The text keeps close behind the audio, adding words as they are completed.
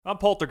I'm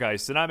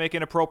Poltergeist, and I make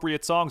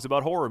inappropriate songs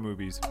about horror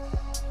movies.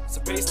 So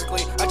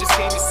basically, I just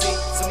came to see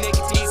some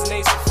naked D's and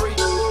A's for free.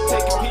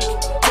 Take a peek,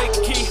 take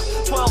a key.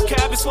 12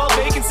 cabins, 12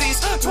 vacancies,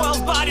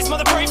 12 bodies,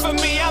 mother pray for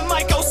me. I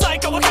might go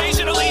psycho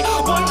occasionally.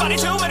 One body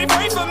too many,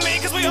 pray for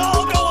me, cause we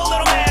all go a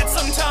little mad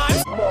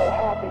sometimes. No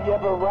happy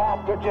ever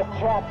after, just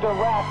chapter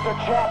after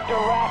chapter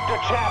after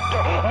chapter.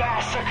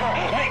 Massacre,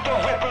 make the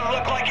Ripper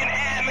look like an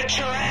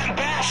amateur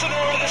ambassador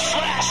of the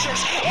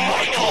slashers.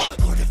 Michael!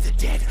 Lord of the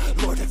dead,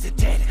 Lord of the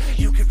dead.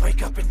 You could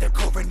wake up in the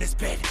coroner's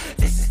bed.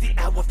 This is the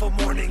hour for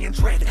mourning and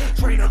dread.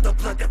 Drain all the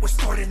blood that was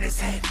stored in his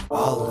head.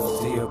 All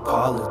of the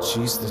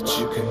apologies that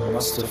you can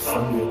muster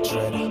from your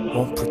dread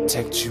won't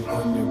protect you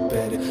on your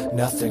bed.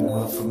 Nothing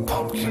will from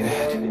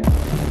Pumpkinhead.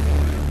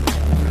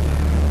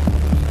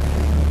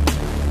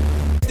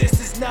 This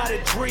is not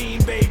a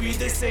dream, baby.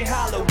 This ain't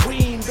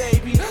Halloween,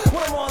 baby.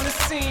 When I'm on the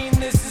scene,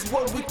 this is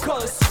what we call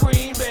a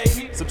scream,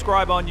 baby.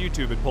 Subscribe on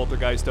YouTube at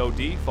Poltergeist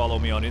OD. Follow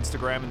me on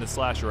Instagram and the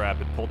Slasher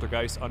app at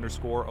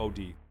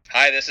Poltergeist_OD.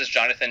 Hi, this is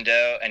Jonathan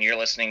Doe, and you're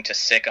listening to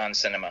Sick on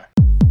Cinema.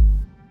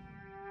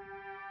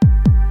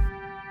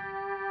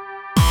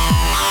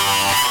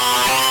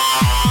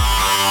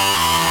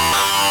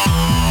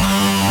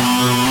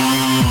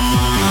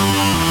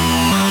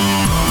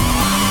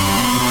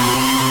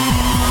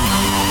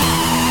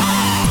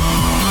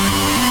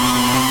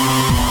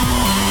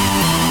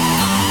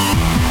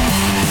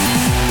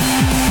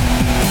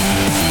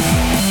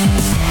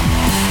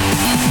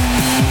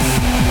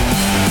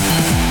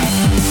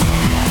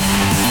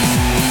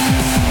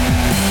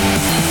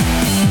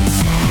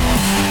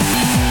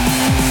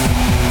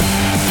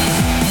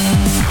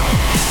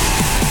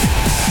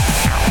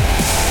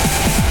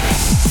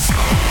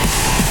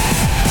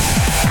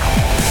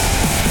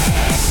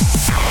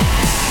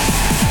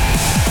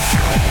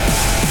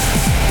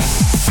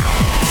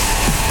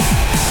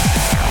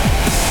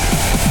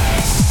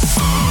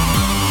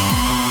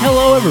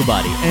 Hello,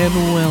 everybody, and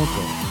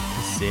welcome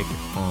to Sick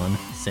on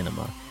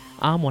Cinema.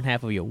 I'm one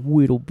half of your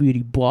little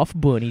bitty buff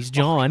bunnies,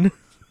 John,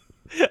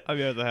 I'm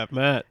the other half,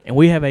 Matt. and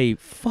we have a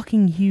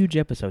fucking huge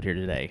episode here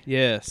today.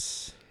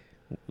 Yes.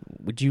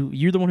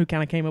 You're the one who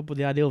kind of came up with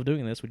the idea of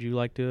doing this. Would you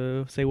like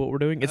to say what we're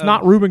doing? It's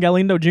not Ruben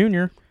Galindo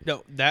Jr.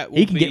 No, that will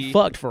He can be... get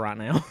fucked for right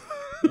now.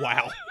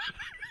 Wow.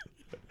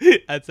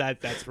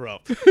 That's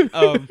rough.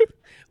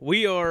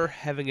 We are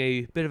having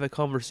a bit of a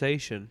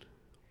conversation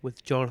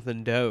with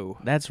Jonathan Doe.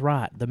 That's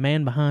right. The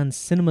man behind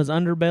Cinema's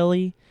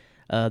Underbelly,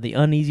 the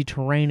Uneasy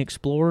Terrain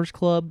Explorers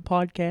Club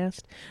podcast,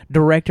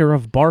 director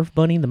of Barf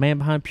Bunny, the man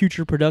behind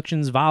Putrid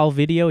Productions' Vile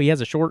Video. He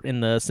has a short in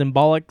the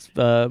Symbolic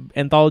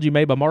anthology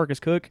made by Marcus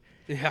Cook.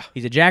 Yeah.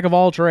 He's a jack of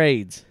all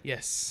trades,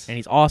 Yes. and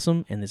he's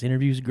awesome, and this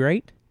interview's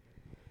great.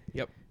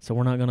 Yep. So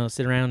we're not going to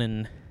sit around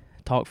and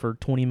talk for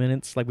 20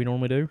 minutes like we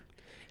normally do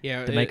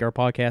Yeah. to make our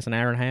podcast an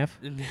hour and a half.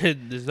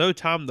 There's no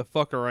time to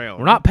fuck around.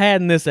 We're not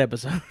padding this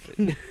episode.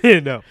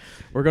 No.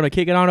 We're going to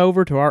kick it on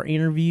over to our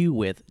interview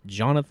with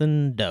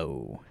Jonathan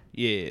Doe.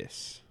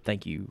 Yes.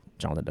 Thank you,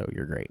 Jonathan Doe.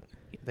 You're great.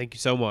 Thank you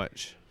so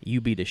much. You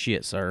be the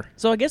shit, sir.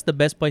 So I guess the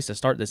best place to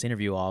start this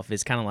interview off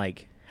is kind of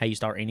like how you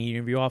start any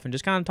interview off, and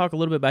just kind of talk a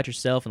little bit about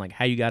yourself and like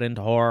how you got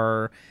into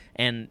horror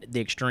and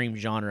the extreme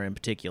genre in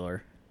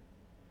particular.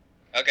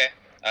 Okay.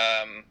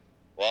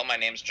 Well, my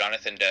name's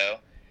Jonathan Doe.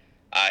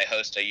 I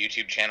host a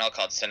YouTube channel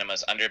called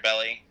Cinema's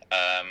Underbelly,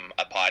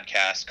 a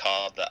podcast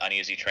called the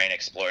Uneasy Terrain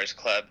Explorers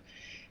Club,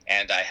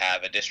 and I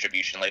have a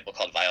distribution label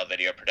called Vile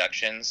Video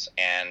Productions,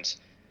 and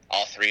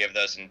all three of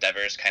those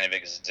endeavors kind of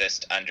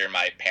exist under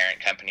my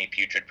parent company,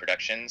 Putrid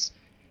Productions.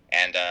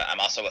 And I'm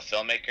also a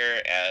filmmaker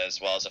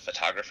as well as a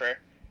photographer,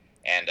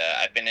 and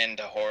I've been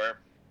into horror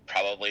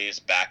probably as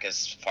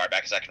far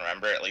back as I can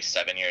remember, at least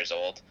 7 years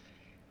old,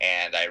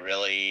 and I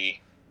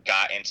really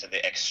got into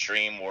the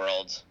extreme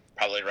world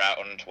probably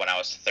around when I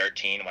was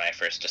 13, when I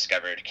first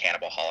discovered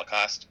Cannibal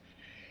Holocaust.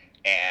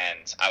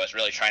 And I was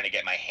really trying to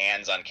get my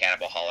hands on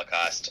Cannibal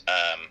Holocaust,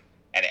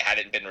 and it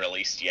hadn't been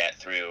released yet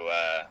through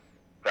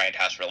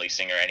Grindhouse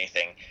releasing or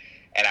anything.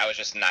 And I was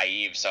just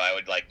naive, so I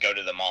would like go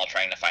to the mall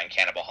trying to find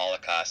Cannibal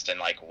Holocaust, and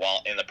like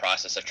while in the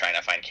process of trying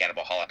to find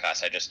Cannibal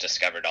Holocaust, I just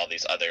discovered all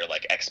these other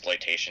like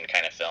exploitation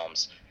kind of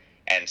films.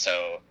 And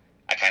so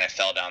I kind of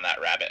fell down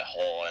that rabbit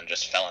hole and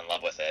just fell in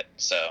love with it.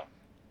 So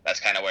that's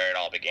kind of where it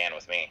all began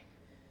with me.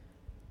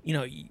 You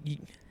know,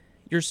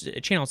 your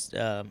channel's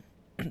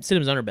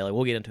Cinema's Underbelly,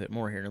 we'll get into it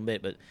more here in a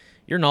bit, but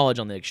your knowledge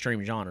on the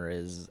extreme genre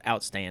is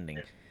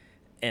outstanding.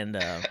 And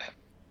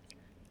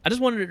I just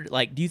wondered,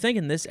 like, do you think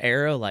in this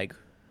era, like,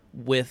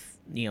 with,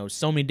 you know,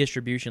 so many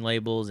distribution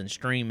labels and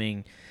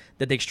streaming,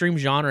 that the extreme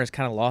genre has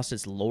kind of lost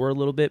its lore a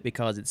little bit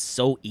because it's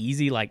so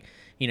easy? Like,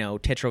 you know,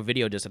 Tetro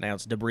Video just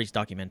announced Debris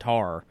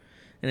Documentar,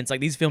 and it's like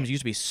these films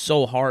used to be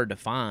so hard to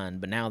find,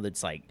 but now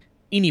that's like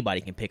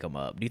anybody can pick them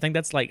up. Do you think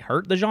that's like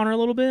hurt the genre a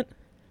little bit?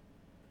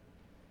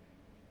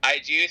 I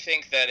do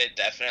think that it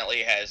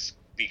definitely has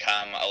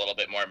become a little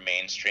bit more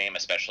mainstream,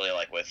 especially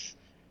like with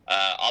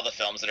all the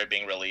films that are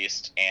being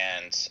released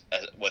and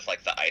with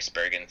like the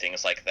Iceberg and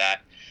things like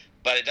that.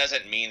 But it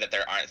doesn't mean that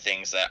there aren't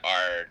things that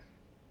are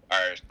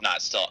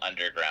not still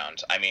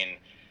underground. I mean,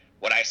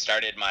 when I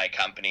started my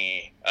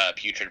company,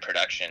 Putrid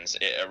Productions,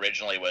 it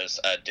originally was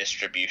a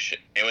distribution.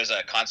 It was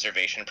a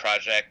conservation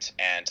project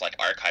and like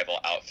archival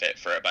outfit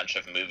for a bunch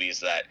of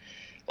movies that,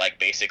 like,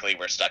 basically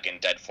were stuck in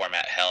dead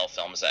format hell,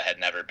 films that had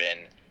never been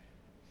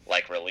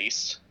like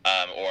released,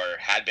 or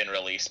had been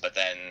released but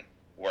then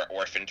were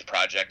orphaned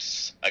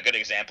projects. A good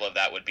example of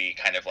that would be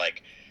kind of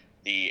like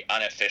the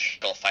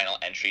unofficial final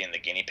entry in the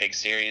Guinea Pig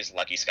series,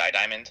 Lucky Sky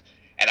Diamond.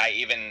 And I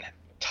even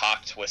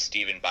talked with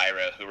Stephen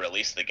Biro, who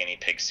released the Guinea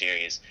Pig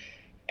series,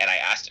 and I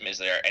asked him, is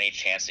there any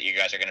chance that you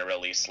guys are going to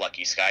release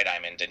Lucky Sky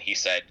Diamond? And he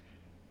said,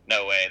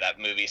 no way, that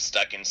movie's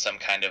stuck in some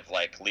kind of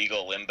like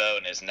legal limbo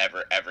and is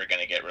never ever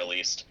going to get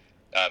released.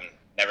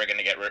 Never going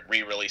to get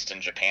re-released in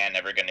Japan,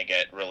 never going to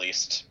get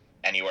released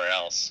anywhere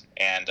else.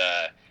 And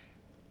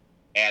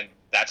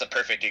that's a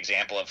perfect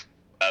example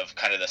of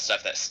kind of the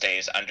stuff that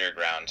stays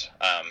underground.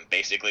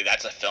 Basically,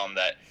 that's a film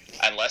that,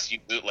 unless you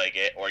bootleg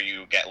it or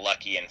you get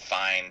lucky and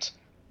find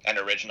an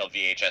original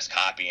VHS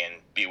copy and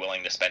be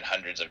willing to spend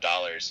hundreds of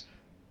dollars,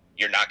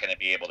 you're not going to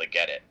be able to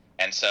get it.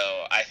 And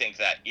so I think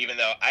that, even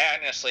though I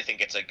honestly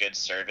think it's a good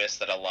service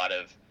that a lot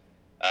of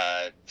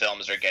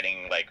films are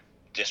getting like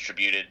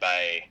distributed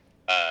by,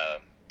 I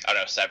don't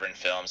know, Severin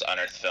Films,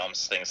 Unearthed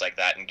Films, things like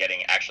that, and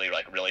getting actually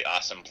like really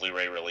awesome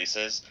Blu-ray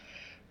releases,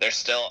 there's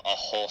still a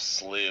whole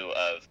slew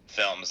of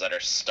films that are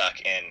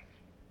stuck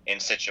in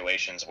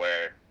situations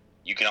where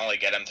you can only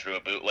get them through a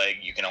bootleg.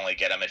 You can only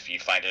get them if you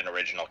find an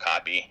original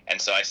copy.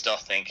 And so I still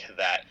think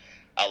that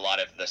a lot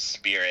of the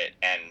spirit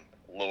and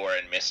lore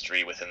and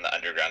mystery within the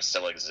underground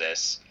still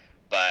exists,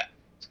 but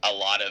a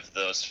lot of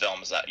those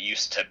films that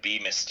used to be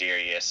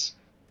mysterious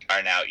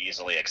are now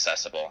easily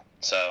accessible.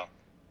 So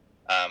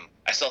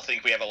I still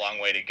think we have a long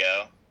way to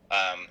go,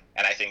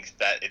 and I think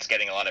that it's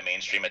getting a lot of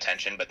mainstream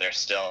attention, but there's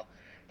still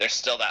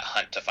that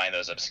hunt to find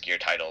those obscure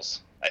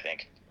titles, I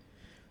think.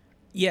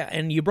 Yeah,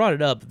 and you brought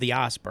it up, the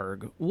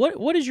iceberg.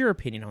 What is your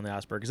opinion on the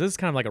iceberg? Because this is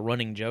kind of like a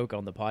running joke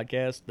on the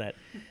podcast that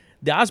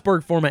the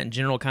iceberg format in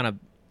general kind of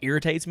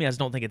irritates me. I just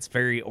don't think it's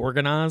very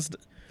organized.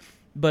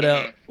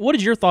 But what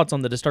is your thoughts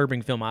on the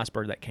disturbing film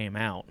Iceberg that came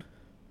out?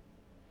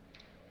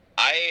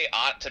 I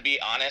ought to be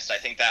honest, I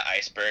think that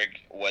Iceberg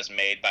was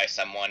made by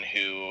someone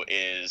who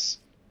is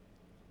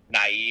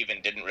naive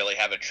and didn't really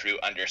have a true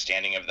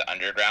understanding of the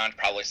underground.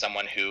 Probably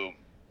someone who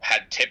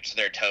had tipped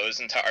their toes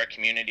into our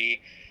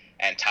community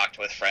and talked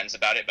with friends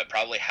about it, but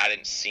probably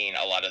hadn't seen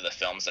a lot of the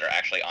films that are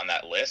actually on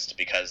that list,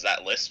 because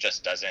that list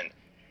just doesn't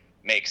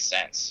make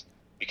sense.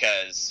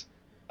 Because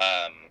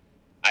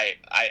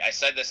I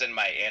said this in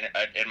my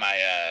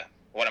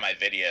one of my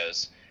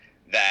videos,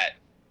 that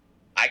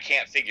I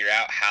can't figure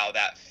out how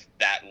that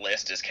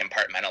list is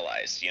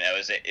compartmentalized. You know,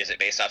 is it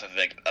based off of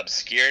like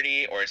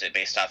obscurity, or is it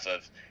based off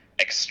of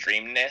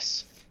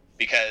extremeness?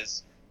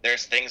 Because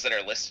there's things that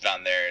are listed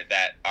on there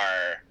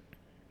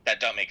that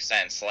don't make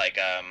sense. Like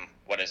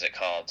what is it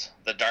called?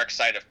 The Dark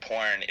Side of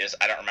Porn is,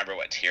 I don't remember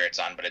what tier it's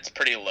on, but it's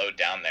pretty low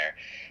down there.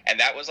 And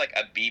that was like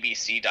a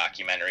BBC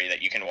documentary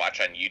that you can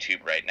watch on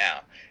YouTube right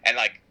now. And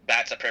like,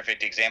 that's a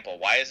perfect example.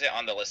 Why is it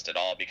on the list at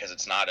all? Because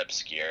it's not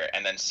obscure.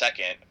 And then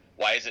second,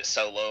 why is it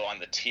so low on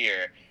the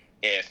tier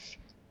if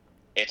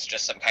it's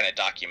just some kind of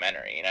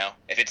documentary, you know?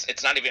 If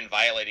it's not even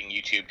violating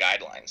YouTube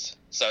guidelines.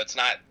 So it's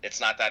not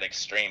that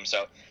extreme.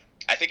 So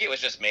I think it was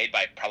just made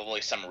by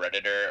probably some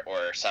Redditor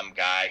or some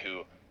guy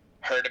who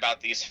heard about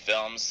these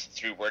films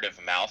through word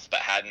of mouth but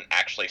hadn't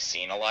actually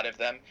seen a lot of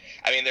them.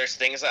 I mean, there's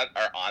things that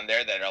are on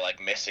there that are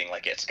like missing.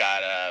 Like it's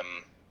got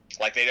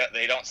like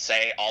they don't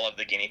say all of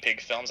the Guinea Pig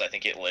films. I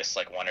think it lists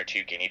like one or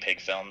two Guinea Pig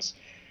films.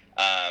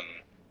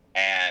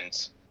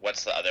 And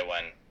what's the other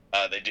one?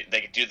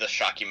 They do the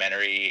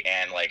shockumentary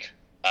and like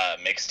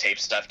mixtape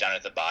stuff down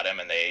at the bottom,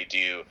 and they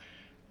do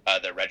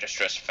the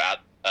Registris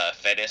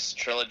Fetus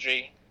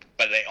trilogy,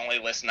 but they only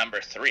list number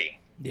 3.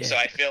 Yeah. So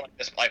I feel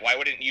like why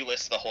wouldn't you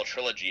list the whole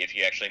trilogy if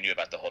you actually knew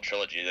about the whole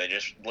trilogy? They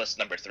just list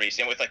number 3.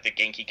 Same with like the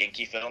Genki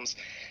Genki films.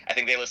 I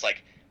think they list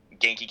like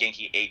Genki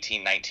Genki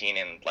 18, 19,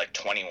 and like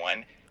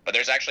 21. But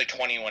there's actually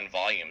 21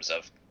 volumes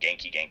of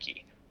Genki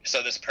Genki.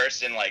 So this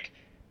person like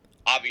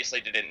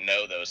obviously didn't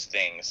know those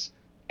things.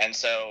 And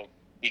so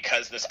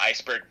because this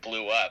iceberg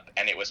blew up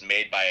and it was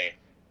made by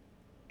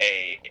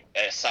a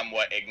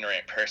somewhat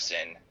ignorant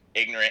person,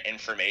 ignorant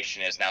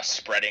information is now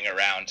spreading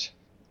around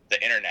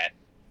the internet.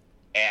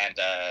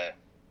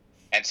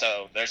 And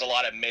so there's a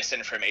lot of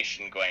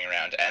misinformation going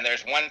around. And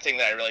there's one thing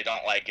that I really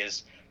don't like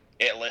is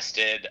it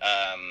listed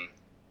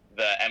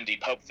the MD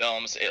Pope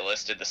films, it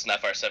listed the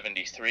Snuff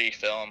R73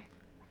 film,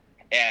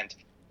 and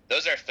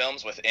those are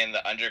films within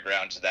the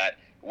underground that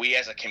we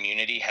as a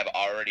community have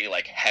already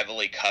like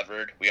heavily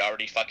covered. We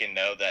already fucking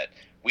know that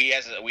we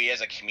as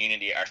a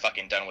community are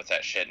fucking done with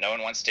that shit. No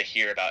one wants to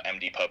hear about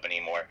MD Pope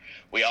anymore.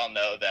 We all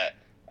know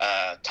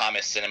that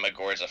Thomas Cinema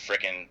Gore is a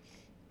freaking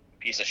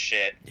piece of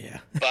shit. Yeah.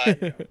 But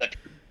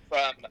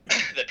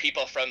the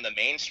people from the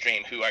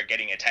mainstream who are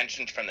getting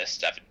attention from this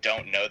stuff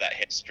don't know that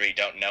history,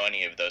 don't know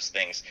any of those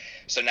things.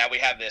 So now we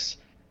have this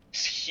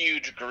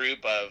huge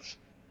group of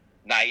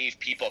naive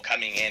people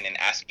coming in and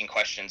asking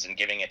questions and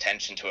giving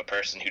attention to a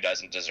person who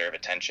doesn't deserve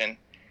attention.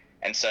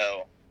 And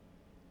so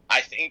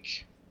I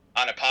think,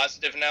 on a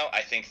positive note,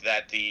 I think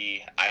that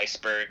the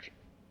iceberg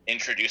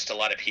introduced a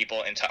lot of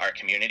people into our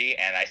community,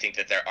 and I think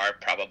that there are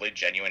probably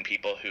genuine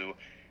people who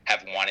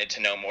have wanted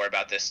to know more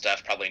about this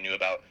stuff, probably knew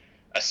about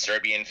a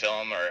Serbian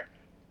film or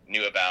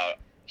knew about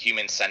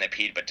Human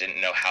Centipede, but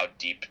didn't know how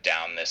deep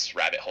down this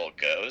rabbit hole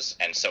goes.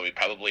 And so we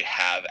probably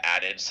have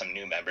added some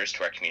new members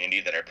to our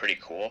community that are pretty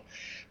cool,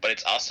 but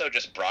it's also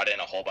just brought in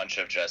a whole bunch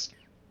of just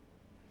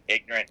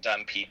ignorant,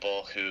 dumb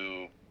people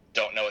who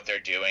don't know what they're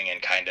doing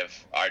and kind of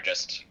are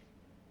just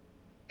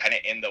kind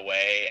of in the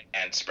way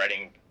and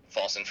spreading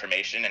false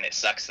information. And it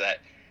sucks that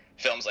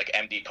films like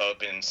MD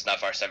Pope and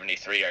Snuff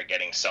R73 are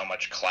getting so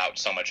much clout,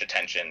 so much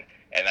attention,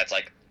 and that's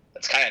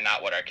kind of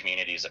not what our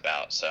community is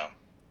about. So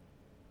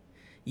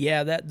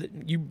Yeah, that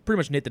you pretty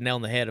much hit the nail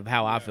on the head of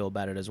how I feel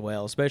about it as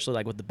well, especially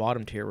like with the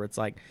bottom tier, where it's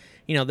like,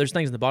 you know, there's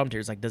things in the bottom tier.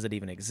 It's like, does it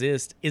even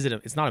exist?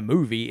 It's not a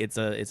movie. It's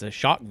a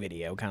shock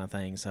video kind of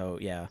thing. So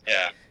yeah,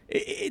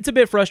 it's a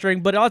bit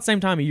frustrating, but at the same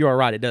time, you are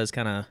right. It does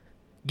kind of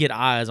get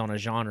eyes on a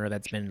genre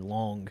that's been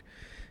long,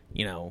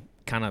 you know,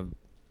 kind of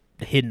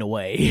hidden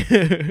away.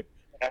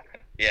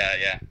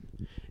 yeah.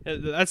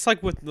 That's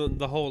like with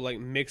the whole like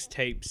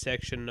mixtape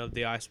section of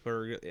the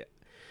iceberg.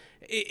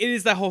 It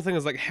is that whole thing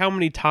is like, how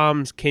many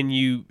times can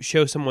you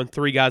show someone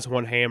Three Guys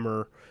One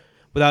Hammer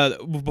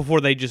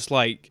before they just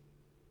like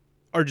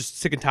are just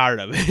sick and tired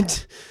of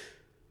it?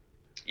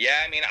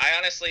 Yeah, I mean, I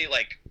honestly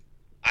like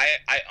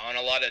I own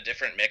a lot of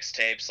different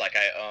mixtapes. Like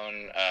I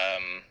own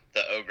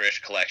the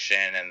Ogrish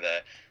collection and the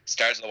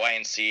Stars of the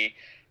YNC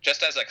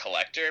just as a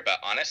collector. But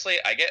honestly,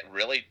 I get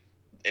really,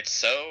 it's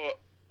so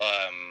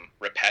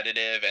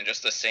repetitive and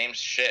just the same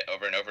shit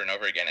over and over and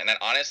over again. And then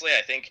honestly,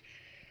 I think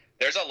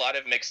there's a lot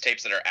of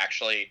mixtapes that are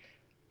actually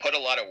put a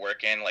lot of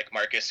work in, like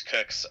Marcus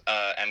Cook's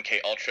MK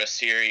Ultra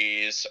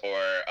series or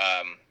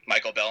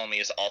Michael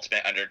Bellamy's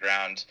Ultimate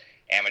Underground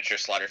Amateur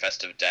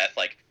Slaughterfest of Death.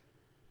 Like,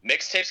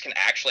 mixtapes can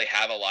actually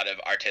have a lot of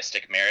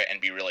artistic merit and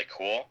be really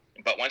cool.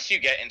 But once you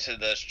get into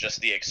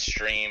just the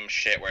extreme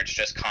shit where it's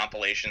just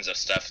compilations of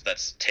stuff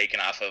that's taken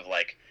off of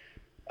like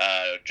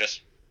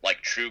just like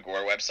true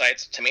gore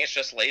websites, to me it's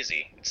just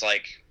lazy. It's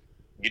like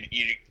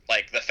you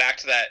like the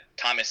fact that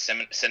Thomas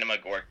Cinema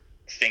Gore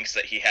thinks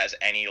that he has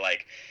any,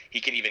 like,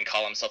 he can even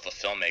call himself a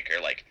filmmaker.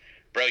 Like,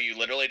 bro, you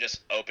literally just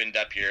opened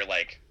up your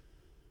like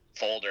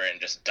folder and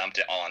just dumped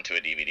it all onto a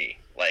DVD.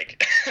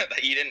 Like,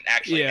 you didn't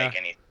actually make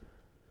any.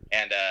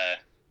 And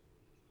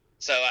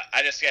so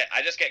I just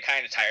get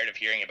kind of tired of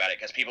hearing about it,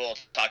 because people will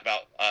talk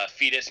about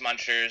fetus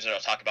munchers, or they'll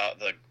talk about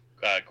the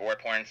gore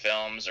porn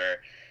films,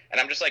 and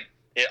I'm just like,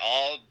 it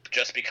all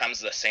just becomes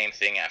the same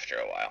thing after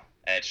a while.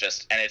 And it's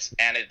just, and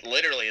it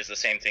literally is the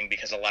same thing,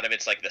 because a lot of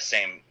it's like the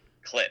same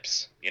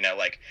clips, you know.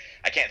 Like,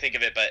 I can't think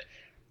of it, but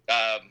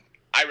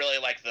I really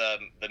like the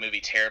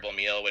movie Terrible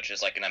Meal, which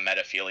is like an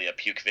emetophilia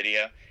puke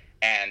video,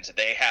 and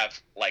they have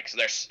like, so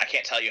there's, I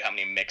can't tell you how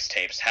many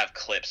mixtapes have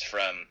clips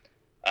from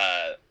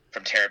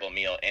Terrible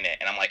Meal in it,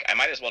 and I'm like, I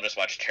might as well just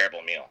watch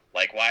Terrible Meal.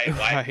 Like, why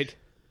Right.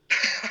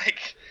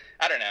 like,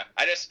 I don't know,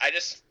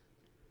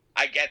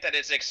 I get that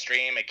it's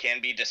extreme, it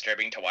can be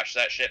disturbing to watch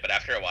that shit, but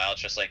after a while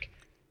it's just like,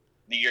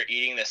 you're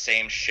eating the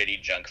same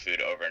shitty junk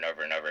food over and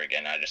over and over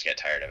again. I just get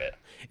tired of it.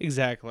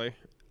 Exactly.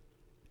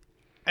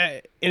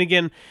 And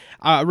again,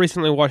 I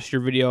recently watched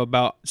your video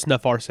about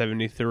Snuff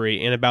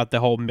R73 and about the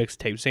whole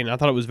mixtape scene. I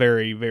thought it was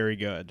very, very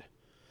good.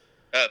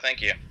 Oh,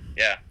 thank you.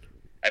 Yeah.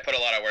 I put a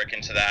lot of work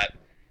into that.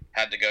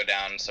 Had to go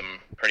down some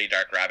pretty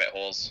dark rabbit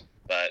holes,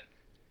 but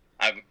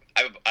I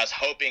was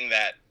hoping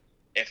that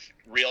if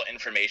real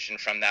information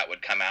from that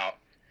would come out,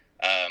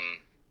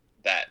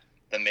 that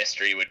the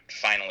mystery would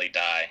finally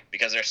die,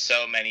 because there's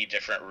so many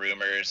different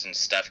rumors and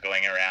stuff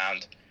going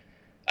around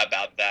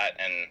about that,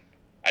 and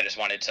I just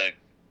wanted to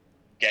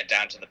get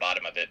down to the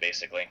bottom of it,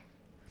 basically.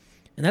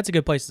 And that's a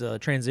good place to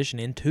transition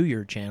into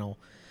your channel,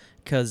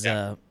 because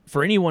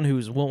for anyone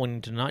who's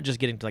willing to not just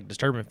get into like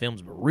disturbing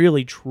films, but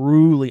really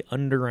truly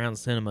underground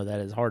cinema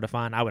that is hard to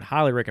find, I would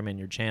highly recommend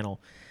your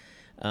channel.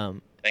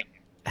 Thank you.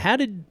 How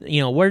did,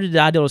 where did the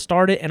idea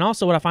start it? And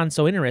also what I find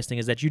so interesting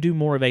is that you do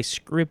more of a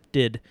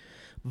scripted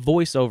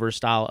voiceover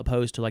style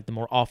opposed to like the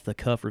more off the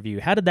cuff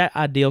review. How did that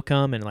ideal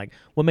come, and like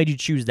what made you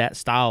choose that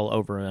style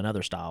over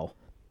another style?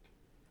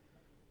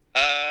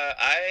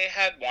 I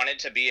had wanted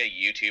to be a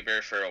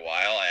YouTuber for a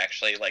while. I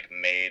actually like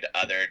made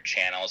other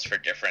channels for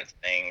different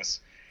things,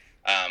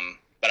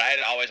 but I had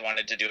always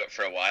wanted to do it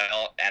for a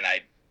while. And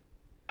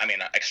I mean,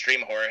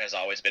 extreme horror has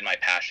always been my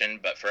passion,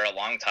 but for a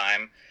long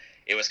time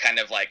it was kind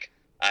of like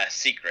a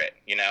secret.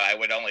 I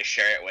would only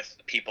share it with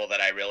people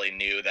that I really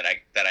knew that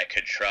I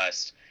could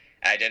trust.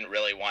 I didn't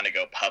really want to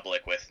go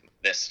public with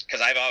this, because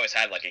I've always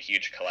had like a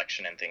huge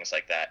collection and things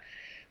like that.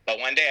 But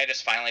one day I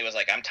just finally was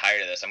like, I'm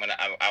tired of this.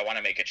 I want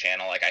to make a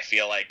channel. Like, I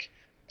feel like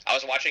I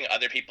was watching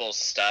other people's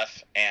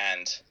stuff,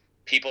 and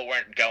people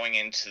weren't going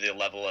into the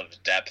level of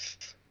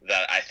depth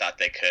that I thought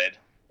they could.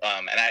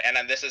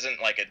 And this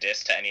isn't like a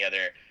diss to any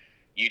other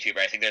YouTuber.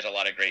 I think there's a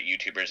lot of great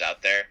YouTubers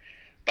out there,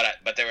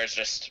 but there was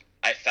just,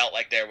 I felt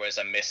like there was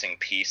a missing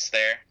piece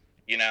there.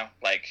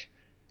 Like,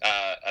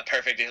 a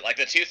perfect, like,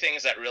 the two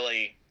things that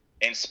really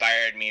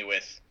inspired me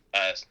with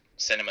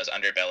Cinema's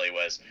Underbelly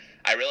was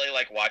I really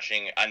like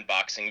watching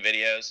unboxing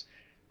videos,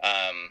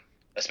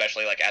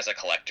 especially like as a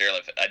collector.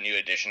 If a new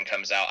edition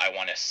comes out, I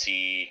want to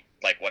see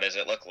like what does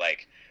it look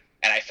like.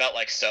 And I felt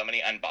like so many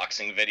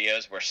unboxing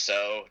videos were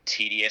so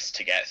tedious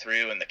to get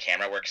through, and the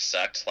camera work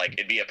sucked. Like,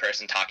 it'd be a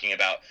person talking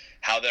about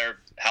how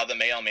the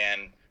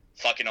mailman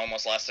fucking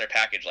almost lost their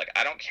package. Like,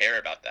 I don't care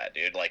about that,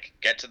 dude. Like,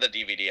 get to the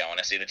DVD. I want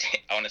to see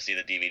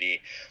the DVD.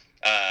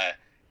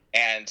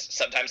 And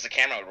sometimes the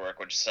camera would work,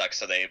 which sucks.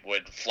 So they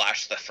would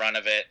flash the front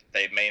of it.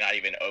 They may not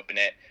even open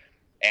it.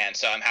 And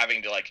so I'm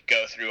having to like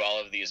go through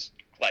all of these,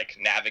 like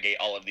navigate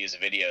all of these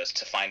videos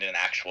to find an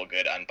actual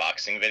good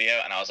unboxing video.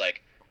 And I was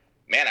like,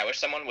 man, I wish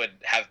someone would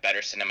have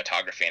better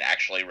cinematography and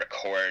actually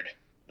record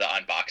the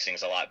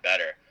unboxings a lot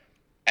better.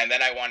 And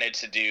then I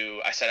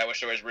said I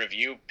wish there was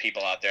review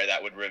people out there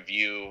that would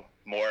review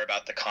more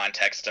about the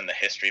context and the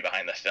history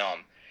behind the film.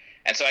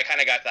 And so I kind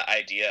of got the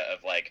idea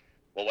of like,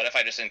 well, what if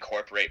I just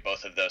incorporate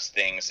both of those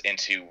things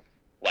into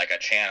like a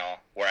channel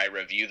where I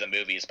review the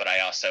movies, but I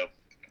also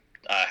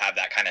have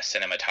that kind of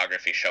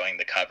cinematography showing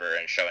the cover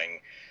and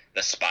showing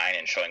the spine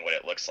and showing what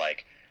it looks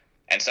like.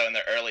 And so in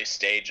the early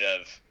stage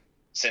of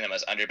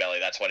Cinema's Underbelly,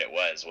 that's what it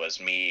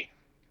was me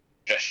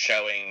just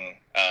showing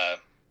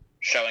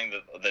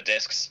the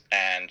discs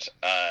and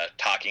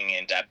talking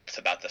in depth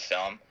about the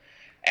film.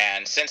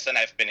 And since then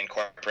I've been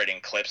incorporating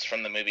clips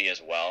from the movie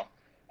as well.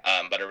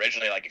 But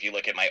originally, like if you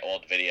look at my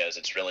old videos,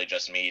 it's really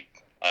just me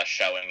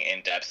showing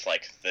in depth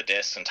like the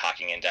discs and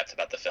talking in depth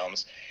about the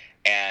films.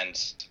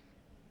 And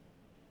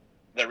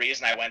the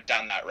reason I went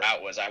down that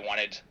route was I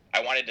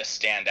wanted to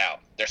stand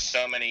out. There's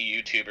so many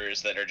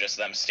YouTubers that are just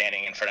them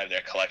standing in front of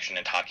their collection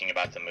and talking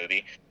about the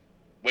movie,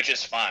 which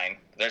is fine.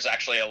 There's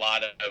actually a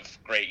lot of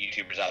great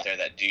YouTubers out there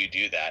that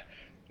do that.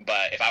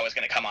 But if I was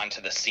going to come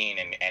onto the scene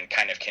and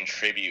kind of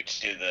contribute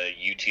to the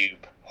YouTube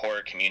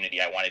horror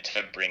community, I wanted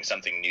to bring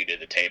something new to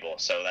the table.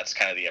 So that's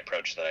kind of the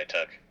approach that I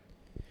took.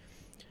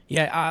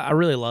 Yeah, I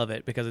really love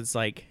it because it's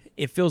like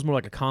it feels more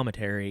like a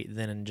commentary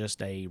than just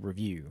a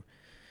review.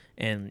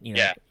 And, you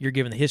know, you're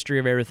given the history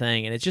of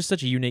everything, and it's just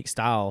such a unique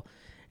style.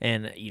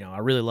 And, you know, I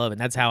really love it.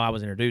 And that's how I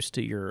was introduced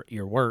to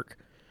your work.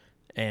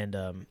 And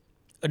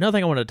another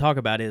thing I wanted to talk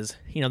about is,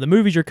 you know, the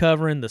movies you're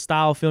covering, the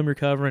style of film you're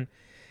covering,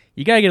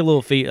 you got to get a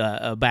little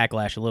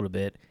backlash a little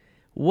bit.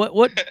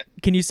 What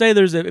can you say if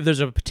there's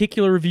a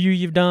particular review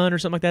you've done or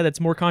something like that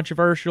that's more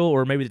controversial,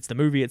 or maybe it's the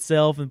movie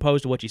itself as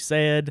opposed to what you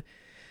said?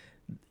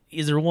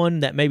 Is there one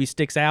that maybe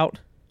sticks out?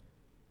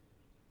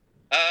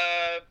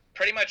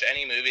 Pretty much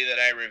any movie that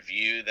I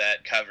review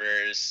that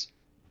covers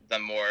the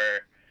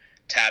more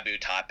taboo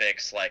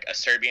topics, like a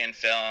Serbian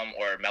film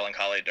or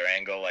Melancholy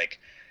Durango, like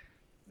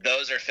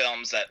those are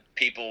films that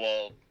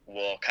people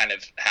will kind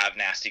of have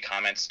nasty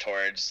comments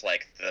towards,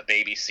 like the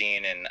baby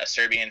scene in a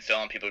Serbian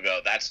film. People go,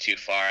 that's too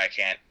far. I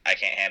can't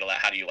handle that.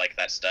 How do you like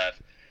that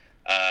stuff?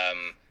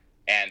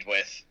 And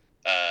with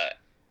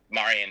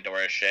Mari and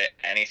Dora shit,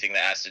 anything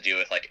that has to do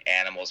with like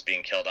animals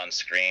being killed on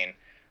screen,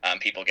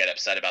 people get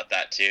upset about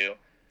that too.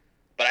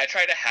 But I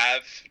try to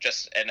have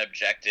just an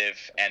objective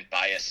and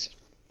biased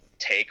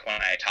take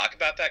when I talk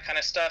about that kind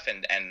of stuff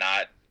and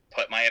not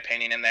put my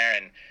opinion in there.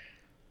 And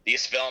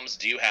these films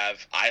do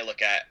have, I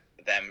look at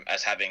them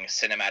as having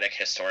cinematic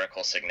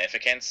historical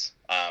significance.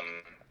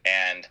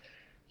 And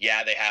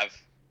yeah, they have,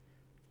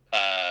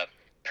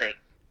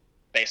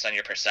 based on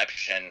your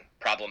perception,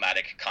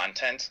 problematic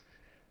content.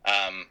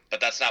 But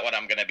that's not what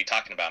I'm going to be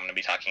talking about. I'm going to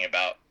be talking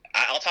about,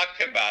 I'll talk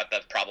about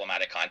the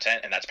problematic content,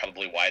 and that's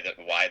probably why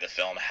the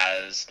film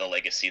has the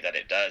legacy that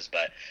it does.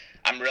 But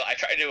I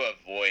try to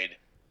avoid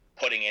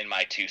putting in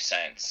my 2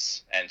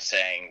 cents and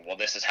saying, well,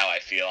 this is how I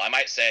feel. I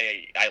might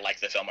say I like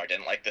the film or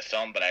didn't like the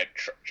film, but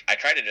I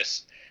try to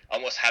just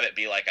almost have it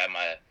be like I'm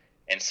a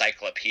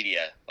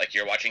encyclopedia, like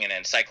you're watching an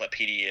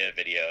encyclopedia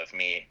video of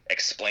me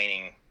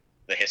explaining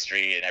the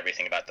history and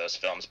everything about those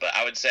films. But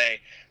I would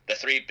say the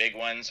 3 big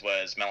ones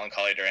was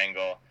Melancholy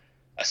Durango,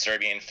 a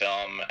Serbian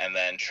film, and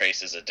then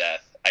Traces of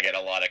Death. I get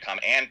a lot of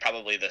and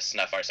probably the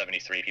Snuff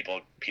R73.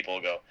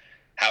 People go,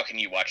 how can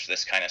you watch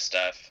this kind of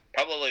stuff?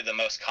 Probably the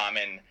most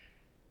common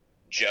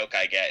joke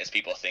I get is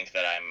people think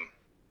that I'm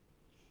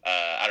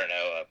I don't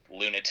know, a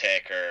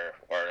lunatic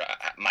or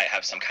I might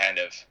have some kind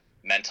of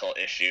mental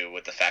issue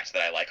with the fact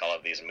that I like all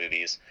of these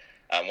movies.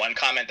 One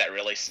comment that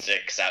really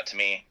sticks out to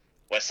me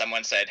was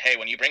someone said, hey,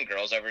 when you bring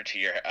girls over to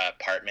your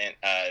apartment,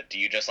 do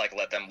you just like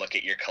let them look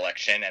at your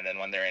collection, and then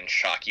when they're in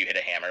shock you hit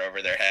a hammer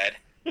over their head?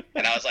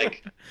 And I was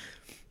like,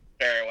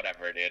 sure,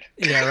 whatever, dude.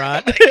 Yeah,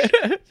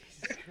 right.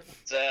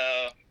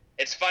 So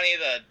it's funny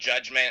the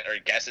judgment or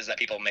guesses that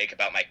people make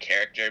about my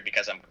character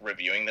because I'm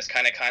reviewing this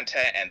kind of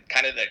content and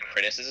kind of the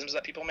criticisms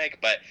that people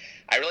make, but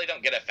I really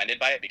don't get offended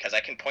by it because I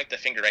can point the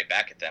finger right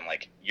back at them.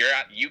 Like,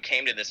 you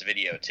came to this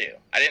video too.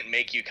 I didn't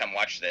make you come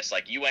watch this.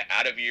 Like, you went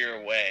out of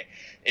your way.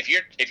 If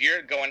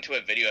you're going to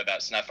a video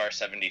about Snuff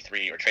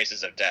R73 or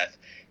Traces of Death,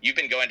 you've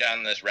been going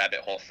down this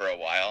rabbit hole for a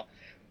while.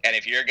 And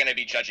if you're going to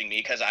be judging me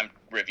because I'm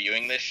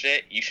reviewing this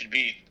shit, you should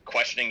be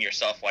questioning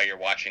yourself while you're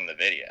watching the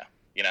video.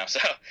 you know. So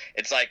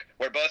it's like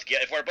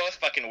if we're both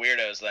fucking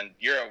weirdos, then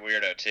you're a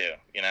weirdo too,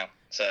 you know.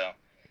 So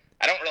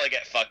I don't really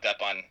get fucked up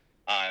on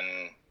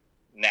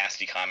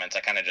nasty comments. I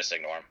kind of just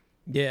ignore them.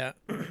 Yeah,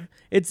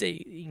 it's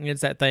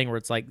that thing where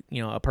it's like,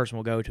 you know, a person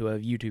will go to a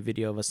YouTube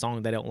video of a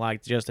song they don't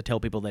like just to tell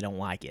people they don't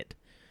like it.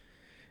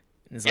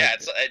 It's yeah,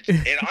 like,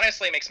 it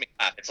honestly makes me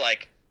laugh. It's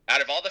like,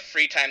 out of all the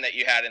free time that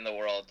you had in the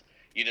world,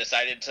 you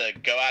decided to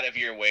go out of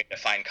your way to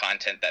find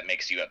content that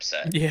makes you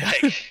upset. Yeah.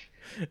 Like,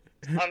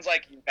 sounds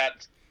like you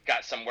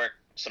got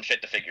some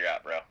shit to figure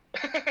out, bro.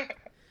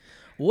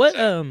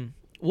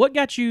 What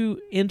got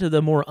you into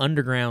the more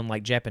underground,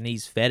 like,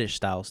 Japanese fetish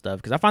style stuff?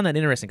 Because I find that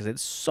interesting because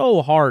it's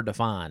so hard to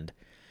find.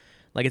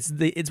 Like,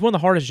 it's one of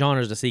the hardest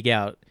genres to seek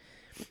out.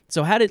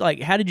 So how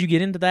did you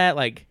get into that?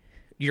 Like,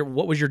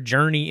 what was your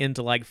journey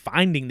into, like,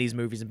 finding these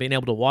movies and being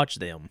able to watch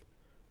them?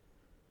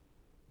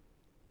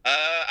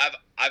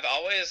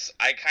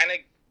 I kind of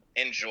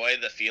enjoy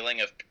the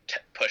feeling of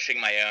pushing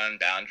my own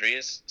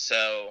boundaries.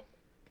 So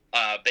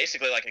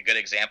basically, like, a good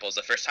example is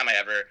the first time I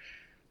ever,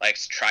 like,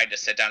 tried to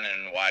sit down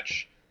and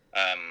watch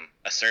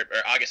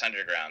August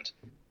Underground,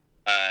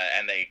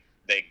 and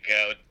they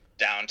go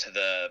down to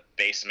the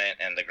basement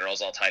and the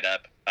girl's all tied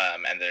up,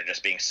 and they're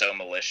just being so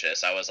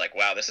malicious. I was like,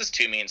 wow, this is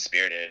too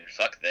mean-spirited,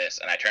 fuck this,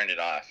 and I turned it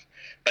off.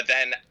 But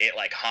then it,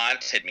 like,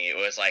 haunted me. It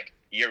was like,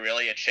 you're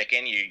really a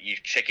chicken, you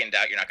chickened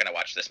out, you're not gonna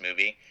watch this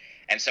movie.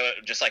 And so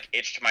it just, like,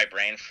 itched my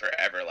brain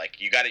forever.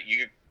 Like, you gotta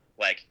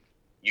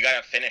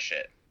finish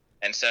it.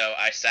 And so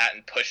I sat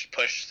and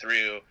pushed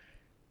through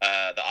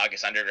the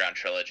August Underground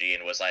trilogy,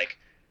 and was like,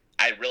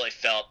 I really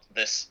felt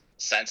this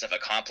sense of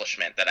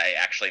accomplishment that I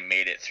actually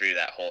made it through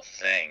that whole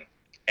thing.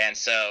 And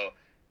so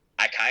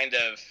I kind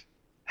of,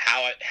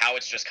 how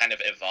it's just kind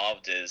of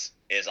evolved is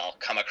I'll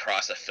come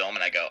across a film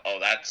and I go, oh,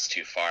 that's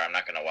too far, I'm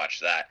not going to watch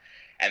that.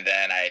 And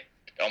then I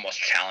almost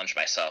challenge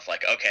myself,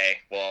 like, okay,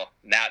 well,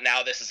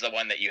 now this is the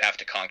one that you have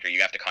to conquer.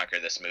 You have to conquer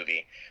this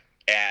movie.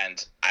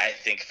 And I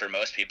think for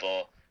most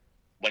people,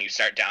 when you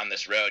start down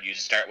this road, you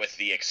start with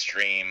the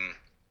extreme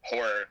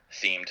horror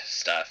themed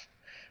stuff,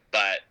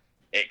 but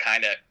it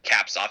kind of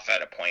caps off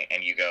at a point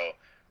and you go,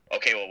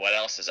 okay, well, what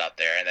else is out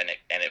there? And then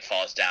it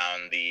falls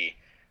down the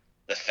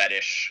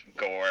fetish,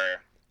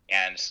 gore,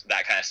 and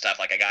that kind of stuff.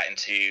 Like, I got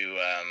into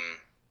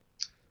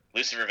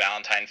Lucifer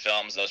Valentine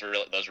films. Those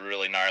were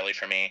really gnarly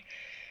for me.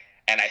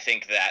 And I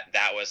think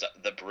that was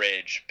the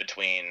bridge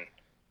between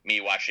me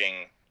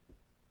watching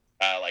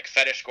like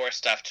fetish gore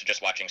stuff to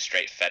just watching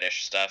straight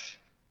fetish stuff.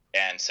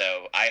 And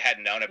so I had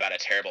known about A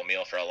Terrible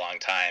Meal for a long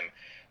time,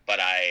 but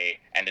I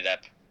ended up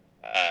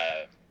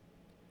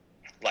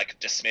like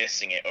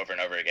dismissing it over and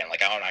over again.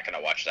 Like, oh, I'm not going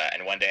to watch that.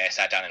 And one day I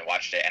sat down and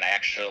watched it, and I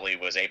actually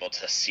was able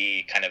to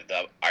see kind of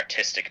the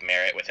artistic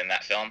merit within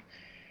that film.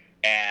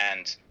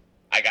 And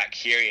I got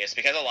curious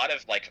because a lot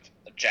of, like,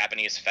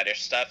 Japanese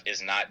fetish stuff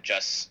it's not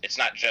just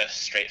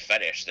straight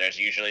fetish. There's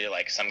usually,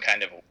 like, some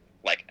kind of,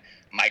 like,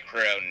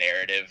 micro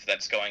narrative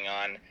that's going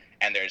on,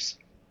 and there's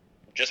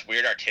just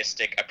weird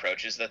artistic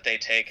approaches that they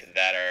take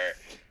that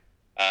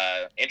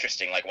are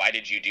interesting. Like, why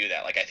did you do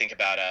that? Like, I think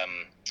about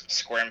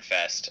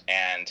Squirmfest,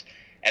 and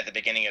at the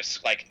beginning of,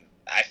 like,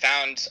 I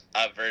found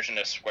a version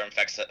of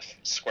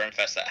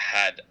Squirmfest that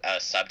had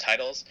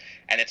subtitles,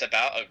 and it's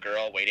about a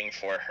girl waiting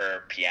for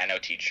her piano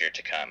teacher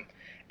to come,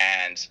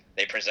 and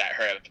they present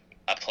her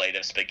a plate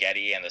of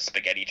spaghetti, and the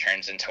spaghetti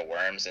turns into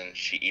worms, and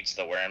she eats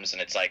the worms.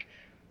 And it's like,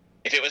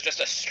 if it was just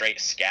a straight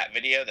scat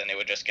video, then they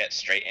would just get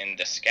straight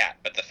into scat.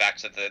 But the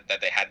fact that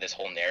they had this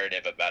whole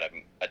narrative about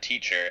a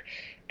teacher,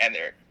 and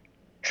they're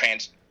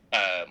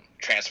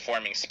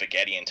transforming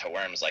spaghetti into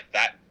worms, like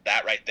that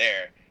right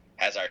there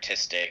has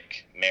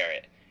artistic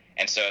merit.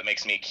 And so it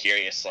makes me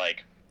curious,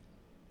 like,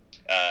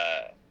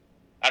 I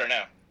don't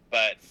know,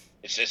 but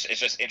it's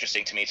just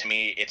interesting to me. To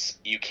me,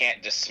 you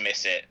can't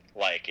dismiss it.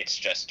 Like, it's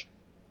just,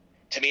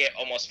 to me, it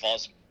almost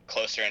falls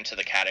closer into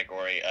the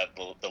category of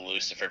the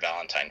Lucifer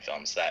Valentine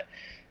films, that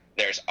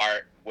there's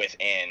art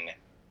within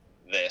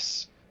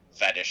this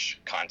fetish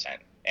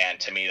content. And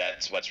to me,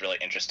 that's what's really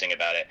interesting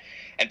about it.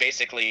 And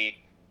basically,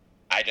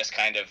 I just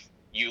kind of,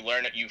 you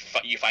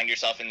find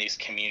yourself in these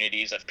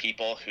communities of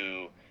people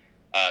who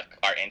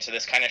are into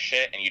this kind of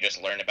shit, and you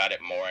just learn about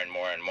it more and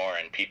more and more.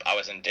 And I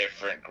was in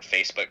different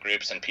Facebook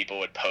groups, and people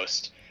would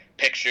post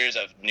pictures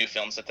of new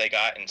films that they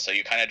got, and so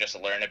you kind of just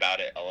learn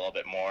about it a little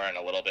bit more and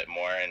a little bit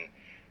more, and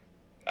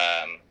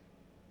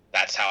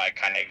that's how I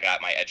kind of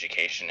got my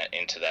education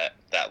into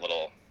that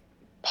little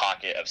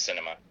pocket of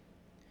cinema.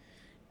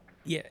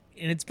 Yeah,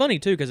 and it's funny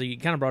too, because you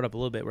kind of brought up a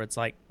little bit where it's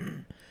like,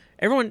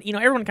 everyone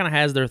kind of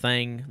has their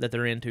thing that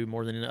they're into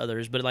more than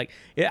others, but, like,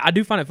 I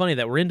do find it funny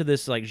that we're into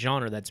this, like,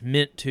 genre that's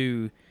meant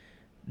to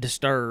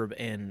disturb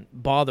and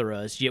bother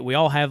us, yet we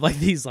all have, like,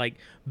 these, like,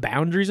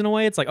 boundaries in a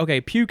way. It's like,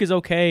 okay, puke is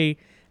okay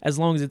as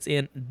long as it's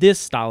in this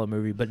style of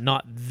movie, but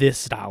not this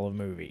style of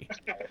movie.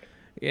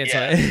 It's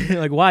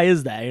like why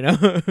is that, you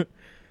know?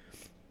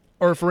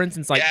 Or, for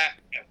instance, like,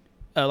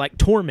 like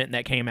Torment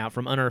that came out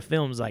from Unearthed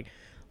Films, like,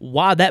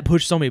 why that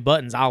pushed so many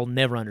buttons, I'll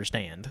never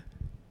understand.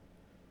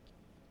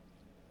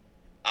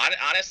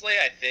 Honestly,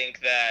 I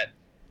think that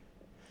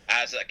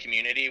as a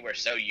community, we're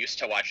so used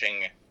to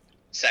watching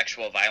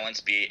sexual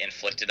violence be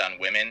inflicted on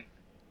women,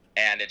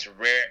 and it's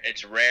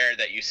rare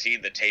that you see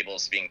the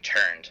tables being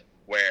turned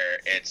where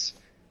it's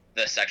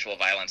the sexual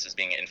violence is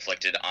being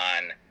inflicted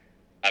on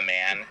a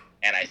man.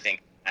 And I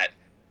think that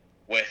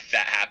with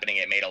that happening,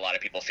 it made a lot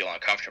of people feel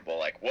uncomfortable,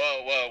 like,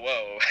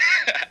 whoa,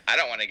 I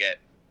don't want to get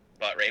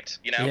butt raped,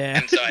 you know? Yeah.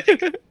 And so I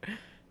think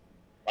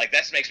like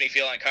this makes me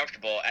feel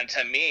uncomfortable, and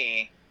to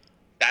me,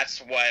 that's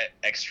what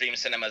extreme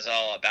cinema is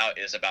all about,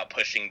 is about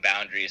pushing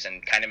boundaries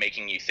and kind of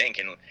making you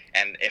think.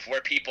 And if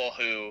we're people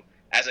who,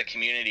 as a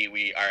community,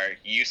 we are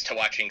used to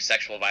watching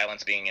sexual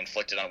violence being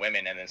inflicted on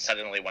women, and then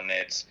suddenly when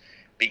it's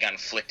being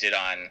inflicted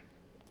on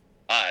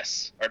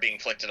us, or being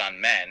inflicted on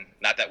men,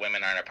 not that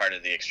women aren't a part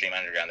of the extreme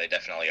underground, they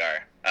definitely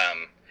are,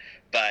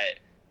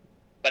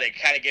 but it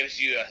kind of gives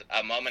you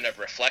a moment of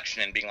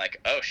reflection and being like,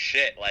 oh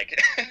shit,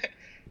 like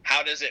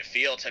how does it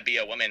feel to be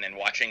a woman and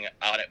watching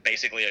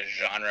basically a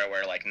genre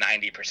where like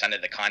 90%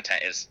 of the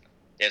content is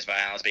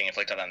violence being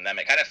inflicted on them?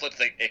 It kind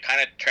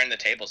of turned the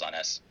tables on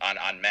us,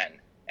 on men,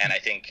 and I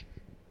think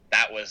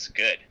that was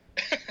good.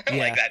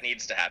 Like that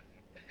needs to happen.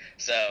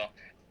 So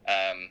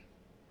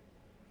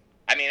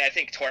I mean, I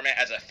think Torment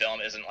as a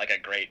film isn't like a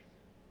great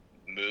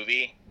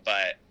movie,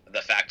 but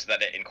the fact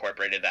that it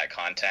incorporated that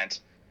content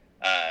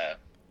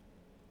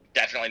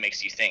definitely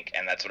makes you think,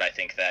 and that's what I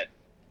think that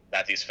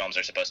these films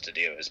are supposed to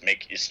do,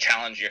 is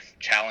challenge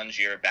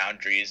your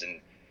boundaries and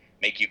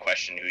make you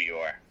question who you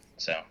are.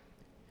 So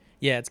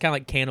yeah, it's kind of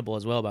like Cannibal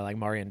as well, by like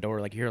Marion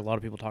Dor. Like, you hear a lot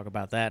of people talk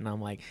about that, and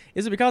I'm like,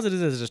 is it because it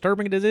is as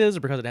disturbing as it is,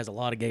 or because it has a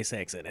lot of gay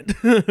sex in it?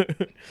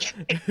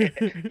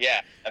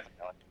 Yeah,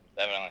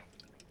 definitely.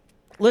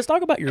 Let's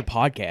talk about your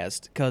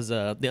podcast, because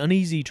the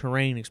Uneasy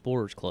Terrain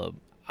Explorers Club.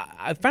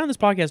 I found this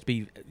podcast to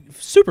be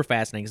super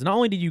fascinating, because not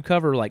only did you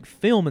cover like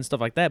film and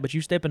stuff like that, but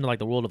you step into like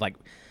the world of like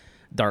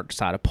dark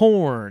side of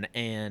porn,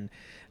 and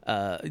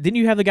didn't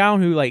you have the guy on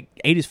who like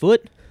ate his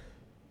foot?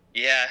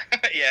 Yeah.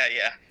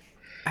 Yeah.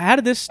 How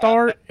did this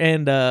start,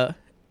 and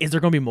is there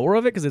going to be more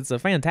of it? Because it's a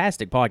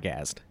fantastic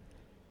podcast.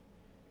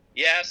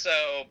 Yeah,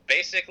 so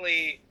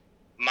basically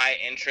my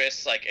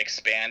interests like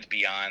expand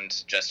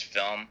beyond just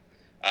film.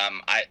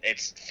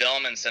 It's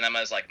film and cinema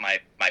is like my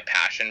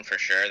passion for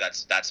sure.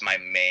 That's my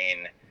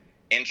main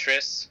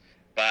interest.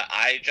 But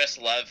I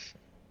just love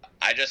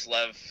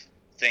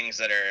things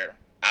that are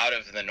out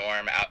of the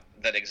norm,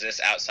 that exist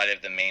outside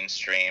of the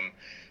mainstream,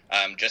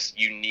 just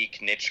unique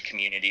niche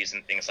communities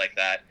and things like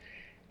that.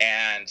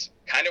 And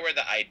kind of where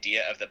the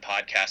idea of the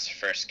podcast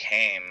first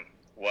came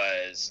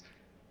was,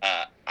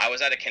 I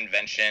was at a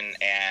convention,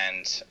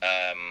 and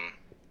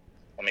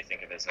let me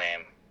think of his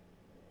name.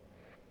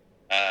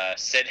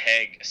 Sid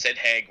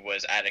Haig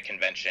was at a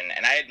convention,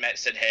 and I had met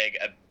Sid Haig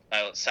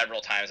several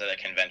times at a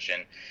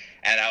convention,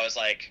 and I was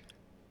like,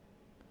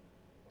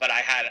 but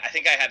I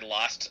think I had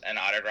lost an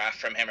autograph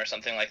from him or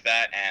something like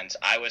that, and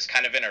I was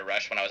kind of in a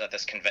rush when I was at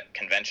this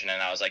convention,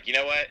 and I was like, you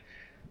know what?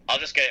 I'll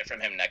just get it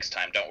from him next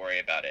time. Don't worry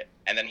about it.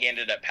 And then he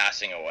ended up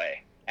passing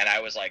away, and I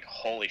was like,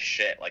 holy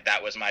shit! Like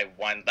that was my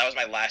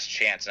last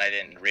chance, and I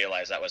didn't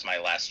realize that was my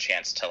last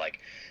chance to like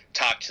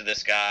talk to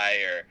this guy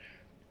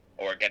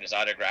or get his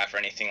autograph or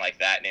anything like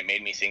that. And it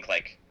made me think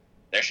like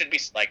there should be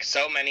like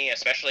so many,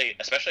 especially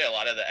a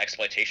lot of the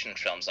exploitation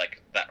films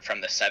like that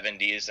from the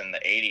 70s and the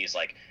 80s,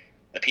 like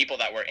the people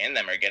that were in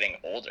them are getting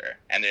older,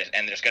 and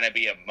there's going to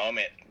be a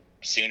moment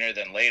sooner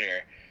than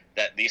later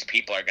that these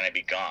people are going to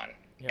be gone.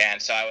 Yeah.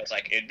 And so I was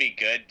like, it'd be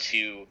good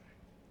to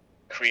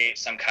create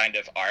some kind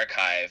of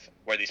archive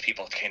where these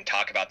people can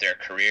talk about their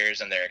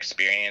careers and their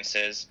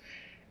experiences.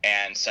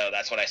 And so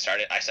that's what I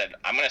started. I said,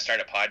 I'm going to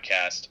start a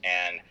podcast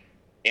and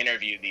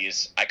interview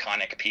these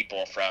iconic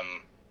people from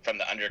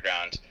the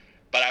underground.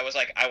 But I was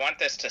like, I want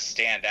this to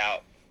stand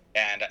out,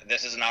 and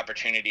this is an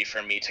opportunity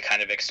for me to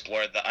kind of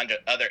explore the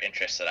other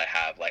interests that I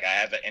have. Like, I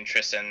have an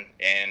interest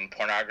in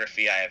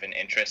pornography. I have an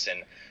interest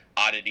in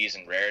oddities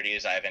and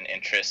rarities. I have an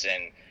interest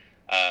in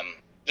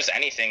just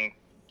anything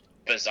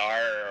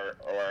bizarre,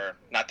 or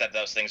not that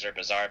those things are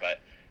bizarre,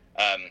 but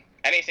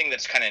anything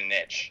that's kind of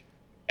niche.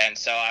 And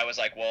so I was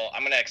like, well,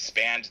 I'm going to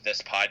expand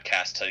this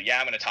podcast to,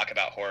 I'm going to talk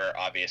about horror,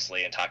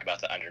 obviously, and talk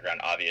about the underground,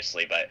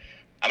 obviously, but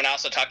I'm going to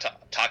also talk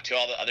to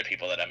all the other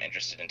people that I'm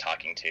interested in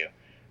talking to.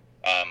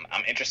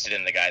 I'm interested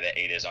in the guy that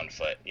ate his own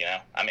foot, you know?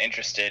 I'm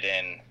interested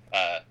in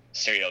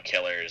serial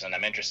killers, and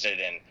I'm interested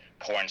in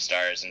porn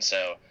stars, and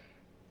so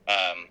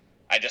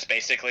I just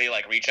basically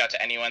like reach out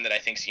to anyone that I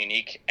think's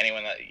unique,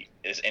 anyone that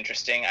is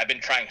interesting. I've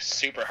been trying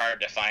super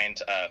hard to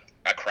find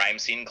a crime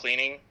scene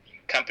cleaning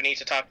company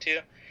to talk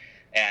to,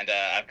 and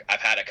I've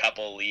had a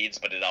couple leads,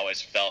 but it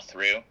always fell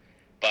through.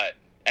 But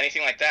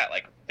anything like that,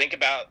 like think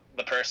about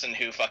the person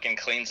who fucking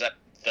cleans up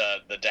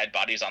the dead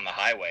bodies on the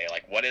highway.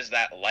 Like, what is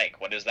that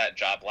like? What is that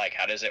job like?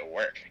 How does it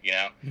work, you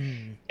know?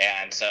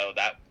 And so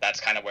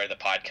that's kind of where the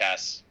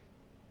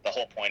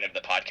whole point of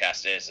the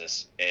podcast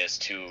is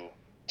to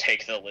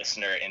take the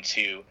listener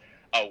into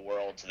a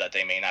world that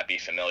they may not be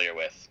familiar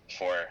with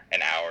for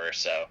an hour or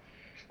so.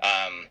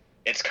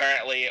 It's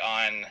currently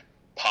on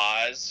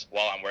pause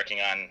while I'm working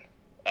on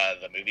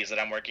the movies that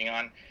I'm working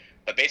on,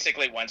 But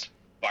basically, once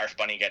Barf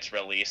Bunny gets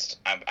released,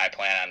 I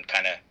plan on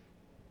kind of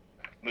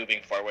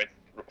moving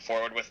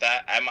forward with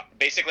that. I'm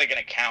basically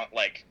going to count,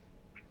 like,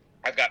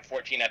 I've got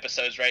 14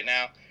 episodes right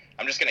now.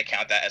 I'm just going to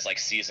count that as like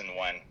season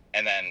 1,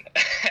 and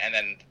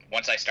then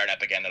once I start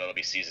up again, it'll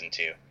be season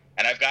 2.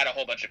 And I've got a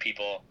whole bunch of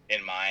people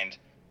in mind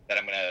that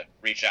I'm going to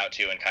reach out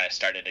to and kind of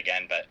start it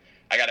again, but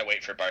I got to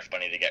wait for Barf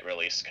Bunny to get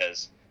released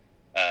because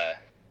I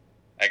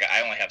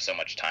only have so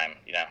much time,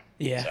 you know.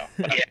 Yeah. So,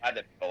 but I'm glad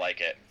that people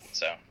like it.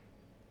 So.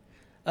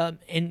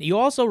 And you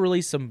also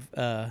released some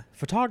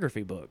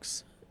photography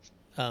books.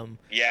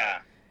 Yeah.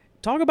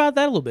 Talk about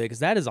that a little bit, because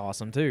that is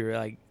awesome too.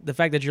 Like the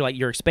fact that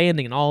you're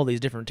expanding in all these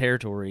different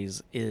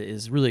territories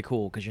is really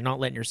cool, because you're not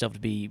letting yourself to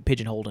be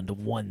pigeonholed into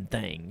one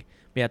thing.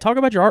 Yeah, talk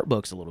about your art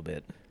books a little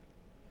bit.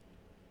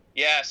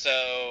 Yeah,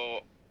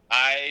 so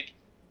I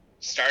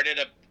started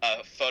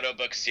a photo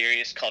book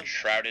series called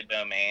Shrouded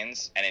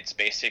Domains, and it's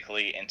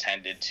basically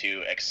intended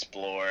to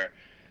explore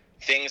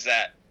things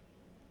that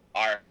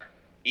are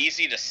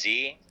easy to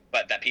see,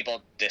 but that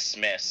people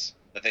dismiss,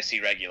 that they see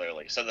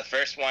regularly. So the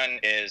first one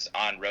is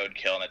on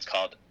roadkill, and it's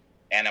called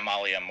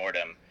Animalia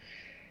Mortem.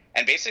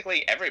 And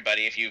basically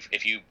everybody, if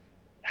you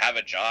have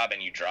a job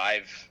and you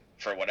drive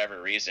for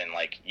whatever reason,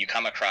 like, you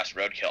come across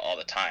roadkill all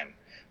the time.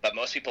 But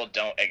most people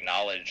don't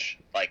acknowledge,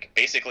 like,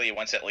 basically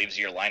once it leaves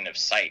your line of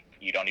sight,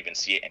 you don't even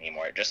see it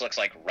anymore. It just looks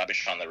like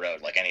rubbish on the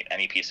road, like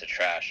any piece of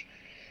trash.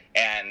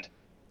 And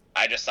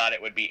I just thought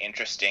it would be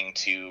interesting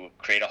to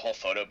create a whole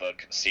photo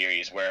book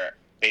series where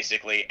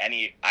basically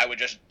I would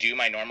just do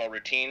my normal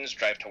routines,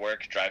 drive to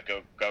work,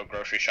 go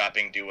grocery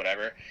shopping, do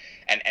whatever.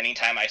 And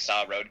anytime I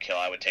saw roadkill,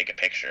 I would take a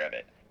picture of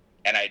it.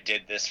 And I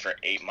did this for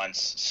 8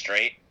 months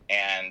straight.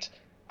 And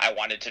I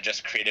wanted to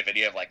just create a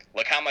video of, like,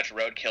 look how much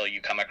roadkill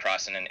you come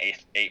across in an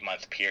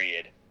 8-month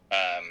period.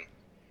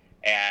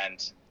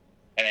 And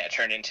it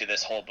turned into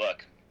this whole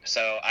book.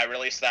 So I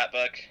released that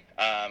book.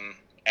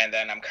 And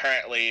then I'm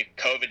currently,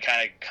 COVID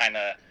kind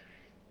of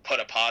put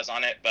a pause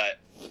on it, but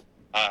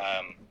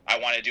I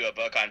want to do a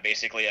book on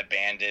basically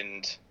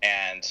abandoned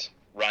and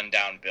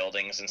rundown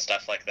buildings and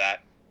stuff like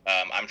that.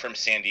 I'm from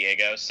San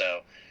Diego,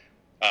 so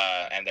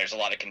and there's a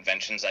lot of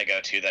conventions I go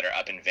to that are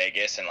up in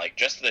Vegas, and like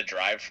just the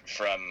drive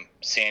from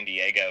San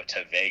Diego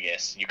to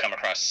Vegas, you come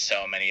across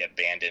so many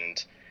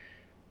abandoned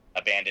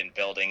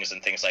buildings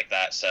and things like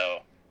that. So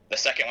the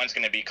second one's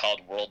going to be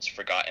called Worlds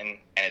Forgotten,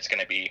 and it's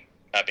going to be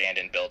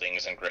abandoned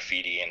buildings and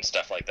graffiti and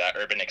stuff like that,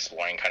 urban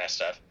exploring kind of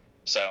stuff.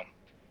 So,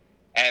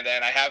 and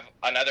then I have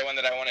another one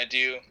that I want to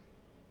do,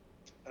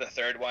 the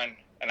third one,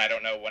 and I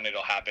don't know when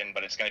it'll happen,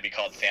 but it's going to be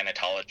called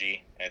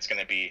Thanatology, and it's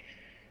going to be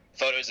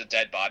photos of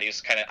dead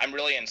bodies. I'm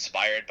really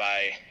inspired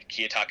by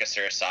Kiyotaka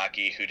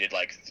Surasaki, who did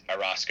like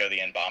Orozco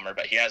the Embalmer,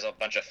 but he has a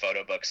bunch of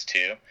photo books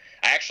too.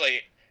 I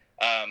actually,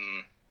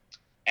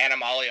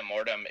 Animalia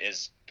Mortem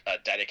is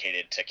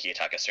dedicated to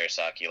Kiyotaka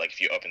Surasaki. Like, if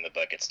you open the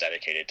book, it's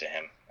dedicated to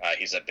him.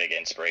 He's a big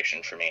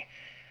inspiration for me.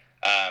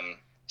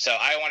 So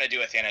I want to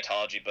do a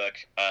Thanatology book.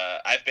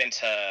 I've been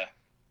to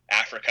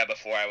Africa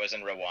before. I was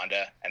in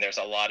Rwanda, and there's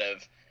a lot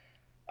of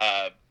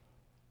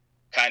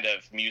kind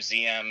of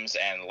museums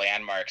and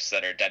landmarks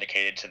that are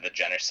dedicated to the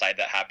genocide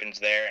that happens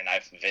there, and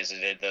I've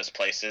visited those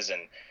places,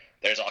 and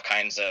there's all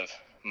kinds of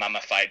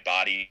mummified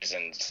bodies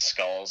and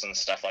skulls and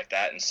stuff like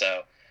that. And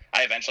so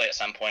I eventually at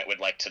some point would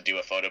like to do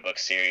a photo book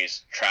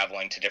series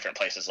traveling to different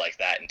places like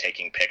that and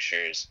taking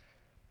pictures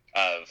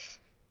of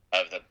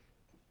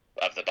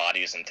the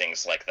bodies and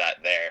things like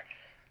that there,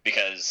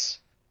 because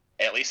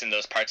at least in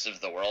those parts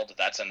of the world,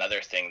 that's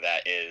another thing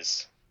that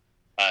is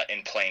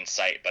in plain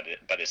sight,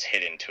 but is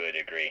hidden to a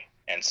degree.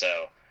 And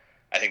so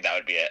I think that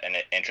would be an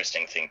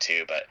interesting thing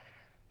too, but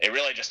it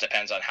really just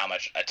depends on how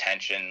much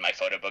attention my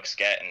photo books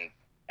get,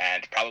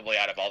 and probably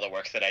out of all the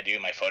work that I do,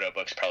 my photo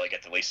books probably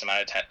get the least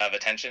amount of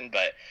attention,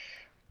 but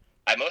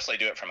I mostly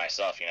do it for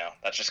myself, you know.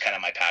 That's just kind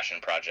of my passion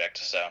project.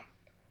 So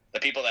the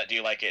people that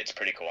do like it, it's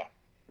pretty cool.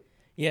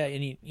 Yeah,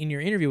 in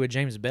your interview with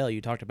James Bell,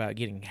 you talked about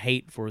getting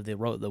hate for the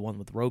one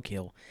with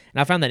roadkill,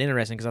 and I found that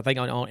interesting because I think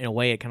in a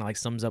way it kind of like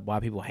sums up why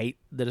people hate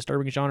the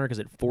disturbing genre, because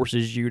it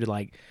forces you to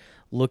like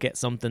look at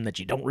something that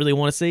you don't really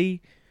want to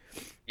see.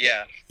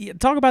 Yeah.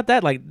 Talk about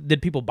that. Like,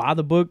 did people buy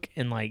the book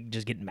and like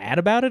just get mad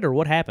about it, or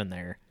what happened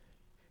there?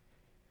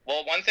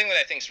 Well, one thing that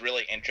I think is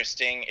really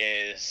interesting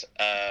is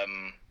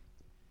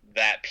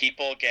that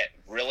people get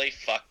really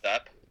fucked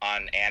up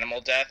on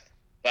animal death,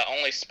 but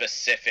only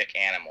specific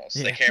animals.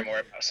 Yeah. They care more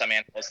about some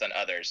animals than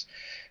others.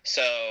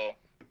 So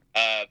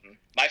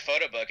my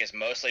photo book is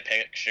mostly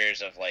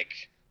pictures of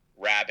like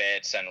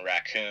rabbits and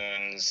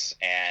raccoons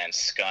and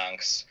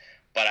skunks,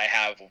 but I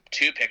have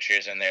 2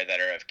 pictures in there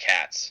that are of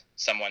cats,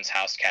 someone's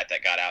house cat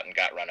that got out and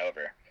got run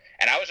over.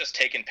 And I was just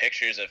taking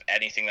pictures of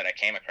anything that I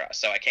came across.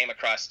 So I came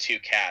across 2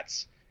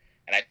 cats,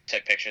 and I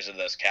took pictures of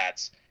those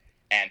cats,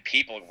 and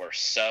people were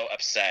so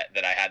upset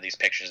that I had these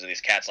pictures of these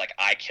cats, like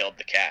I killed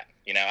the cat.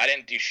 You know, I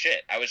didn't do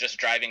shit. I was just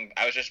driving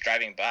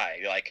by.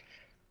 Like,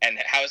 and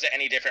how is it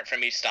any different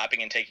from me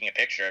stopping and taking a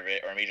picture of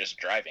it or me just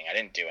driving? I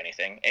didn't do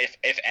anything.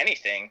 If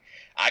anything,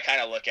 I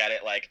kind of look at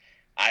it like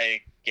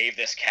I gave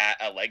this cat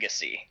a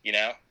legacy, you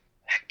know?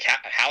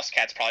 house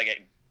cats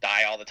probably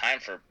die all the time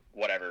for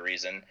whatever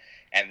reason,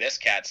 and this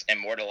cat's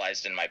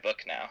immortalized in my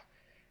book now.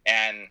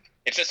 And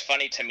it's just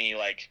funny to me,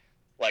 like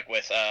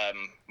with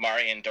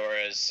Mari and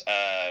Dora's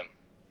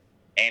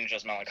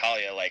Angel's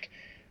Melancholia, like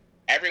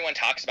everyone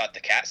talks about the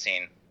cat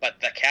scene, but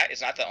the cat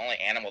is not the only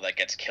animal that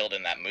gets killed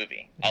in that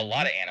movie. A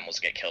lot of animals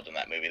get killed in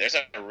that movie. There's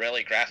a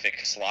really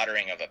graphic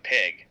slaughtering of a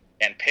pig,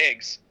 and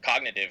pigs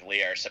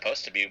cognitively are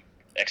supposed to be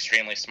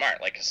extremely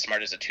smart, like as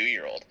smart as a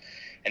 2-year-old,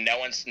 and no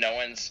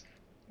one's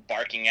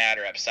barking at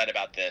or upset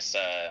about this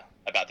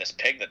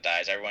pig that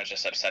dies. Everyone's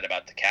just upset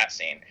about the cat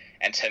scene.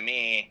 And to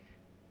me,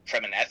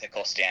 from an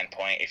ethical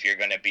standpoint, if you're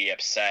going to be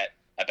upset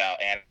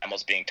about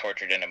animals being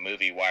tortured in a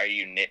movie, why are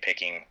you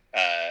nitpicking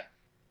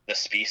the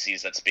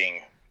species that's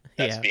being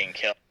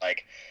killed?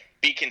 Like,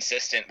 be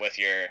consistent with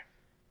your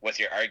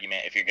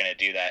argument if you're going to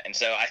do that. And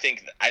so I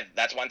think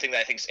that's one thing that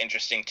I think is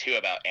interesting too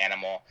about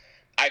Animal.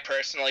 I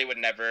personally would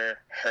never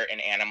hurt an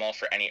animal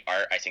for any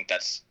art. I think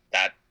that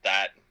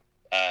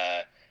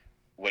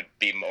would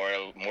be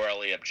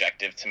morally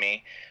objective to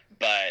me.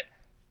 But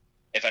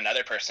if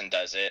another person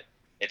does it,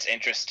 it's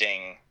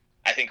interesting.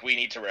 I think we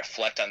need to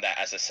reflect on that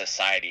as a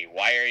society.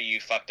 Why are you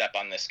fucked up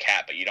on this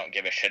cat, but you don't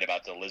give a shit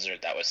about the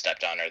lizard that was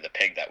stepped on or the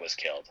pig that was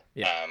killed?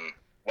 Yeah.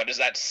 What does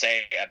that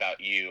say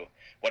about you?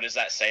 What does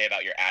that say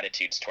about your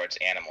attitudes towards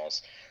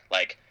animals?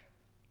 Like,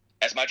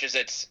 as much as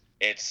it's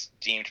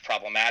deemed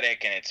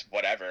problematic and it's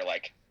whatever,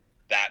 like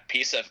that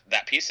piece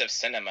of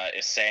cinema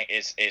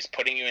is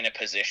putting you in a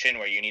position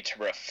where you need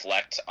to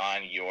reflect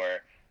on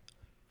your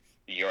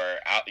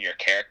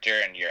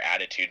character and your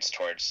attitudes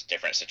towards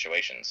different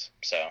situations.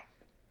 So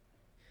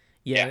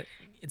yeah.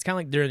 It's kind of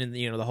like during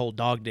the whole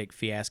dog dick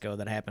fiasco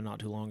that happened not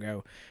too long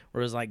ago,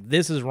 where it was like,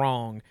 this is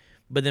wrong,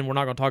 but then we're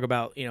not going to talk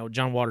about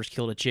John Waters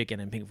killed a chicken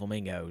in Pink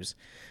Flamingos,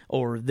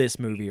 or this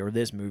movie or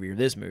this movie or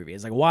this movie.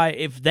 It's like, why,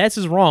 if that's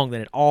is wrong,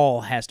 then it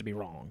all has to be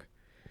wrong.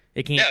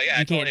 It can't. No, yeah,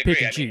 you I can't totally pick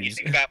agree. and I mean, you choose.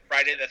 think about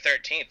Friday the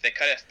 13th. They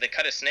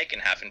cut a snake in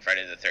half in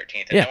Friday the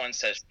 13th, and Yeah. no one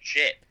says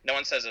shit. No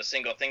one says a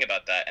single thing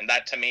about that. And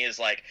that to me is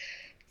like,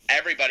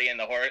 everybody in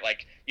the horror,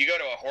 like, you go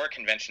to a horror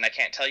convention, I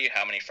can't tell you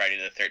how many Friday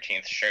the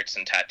 13th shirts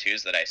and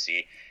tattoos that I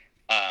see.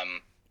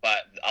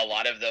 But a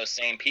lot of those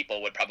same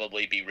people would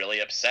probably be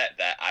really upset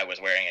that I was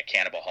wearing a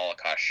Cannibal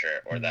Holocaust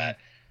shirt, or that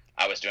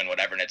I was doing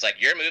whatever. And it's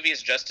like, your movie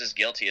is just as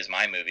guilty as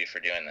my movie for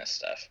doing this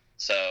stuff.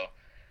 So,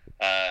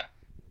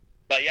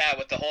 but yeah,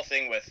 with the whole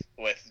thing with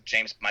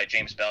my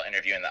James Bell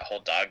interview and that whole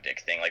dog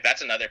dick thing, like,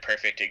 that's another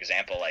perfect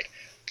example, like,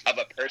 of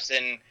a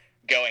person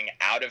going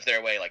out of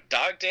their way. Like,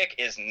 dog dick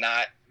is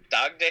you're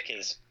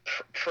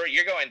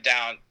going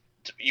down.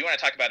 You want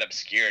to talk about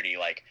obscurity,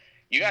 like,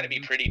 you got to be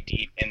pretty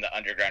deep in the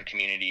underground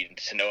community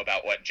to know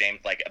about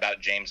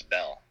about James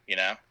Bell,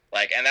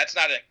 like, and that's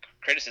not a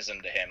criticism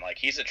to him. Like,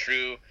 he's a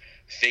true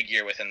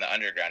figure within the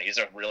underground. He's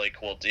a really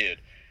cool dude.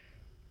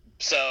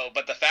 So,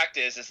 but the fact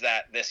is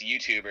that this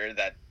YouTuber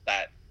that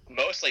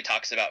mostly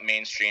talks about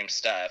mainstream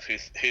stuff, who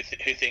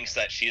thinks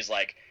that she's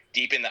like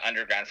deep in the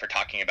underground for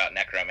talking about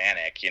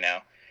Necromantic,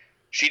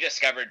 she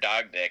discovered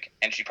dog dick,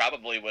 and she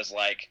probably was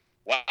like,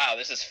 wow,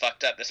 this is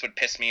fucked up. This would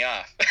piss me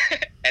off.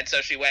 And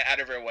so she went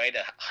out of her way to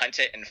hunt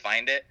it and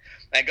find it.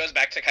 And it goes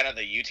back to kind of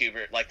the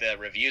YouTuber, like the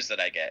reviews that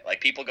I get, like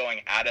people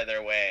going out of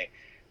their way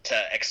to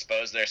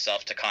expose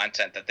themselves to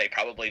content that they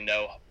probably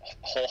know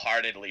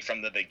wholeheartedly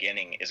from the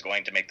beginning is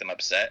going to make them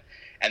upset.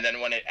 And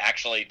then when it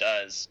actually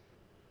does,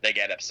 they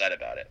get upset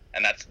about it.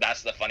 And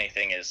that's the funny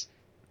thing is,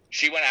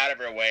 she went out of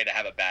her way to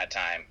have a bad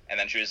time, and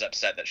then she was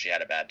upset that she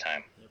had a bad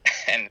time.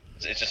 And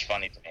it's just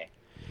funny to me.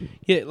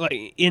 Yeah,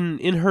 like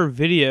in her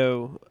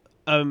video,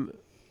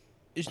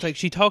 it's like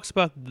she talks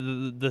about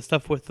the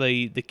stuff with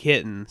the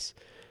kittens,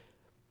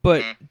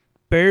 but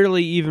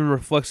barely even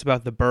reflects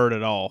about the bird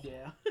at all.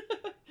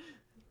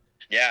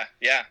 Yeah.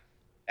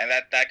 And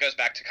that goes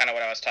back to kind of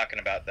what I was talking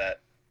about, that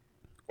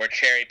we're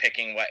cherry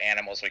picking what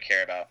animals we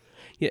care about.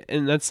 Yeah,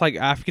 and that's like,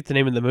 I forget the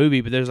name of the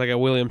movie, but there's like a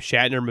William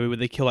Shatner movie where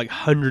they kill like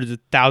hundreds of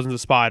thousands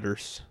of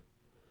spiders.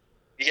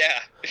 Yeah.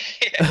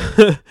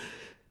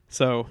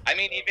 So, I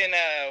mean, even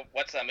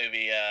what's that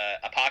movie?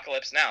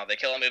 Apocalypse Now. They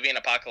kill a movie in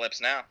Apocalypse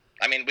Now.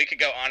 I mean, we could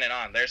go on and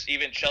on. There's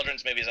even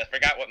children's movies. I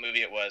forgot what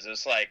movie it was. It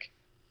was like,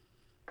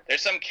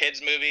 there's some kids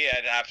movie.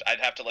 I'd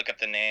have to look up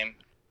the name.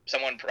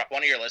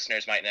 One of your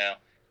listeners might know.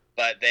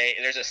 But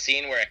there's a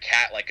scene where a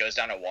cat like goes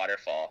down a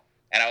waterfall,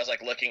 and I was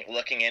like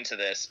looking into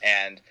this,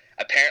 and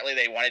apparently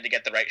they wanted to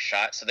get the right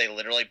shot, so they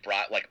literally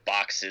brought like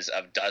boxes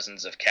of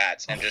dozens of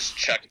cats and just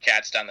chucked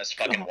cats down this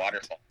fucking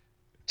waterfall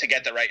to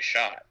get the right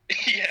shot.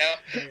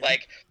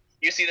 Like,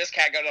 you see this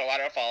cat go to a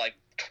waterfall, like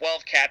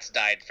 12 cats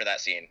died for that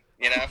scene,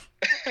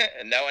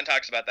 and no one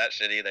talks about that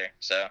shit either.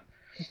 So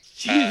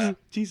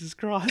Jesus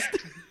Christ.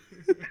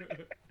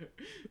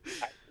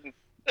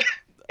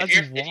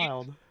 That's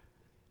wild.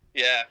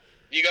 Yeah.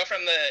 You go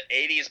from the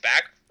 80s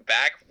back,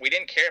 we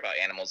didn't care about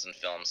animals in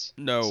films.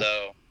 No.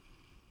 So,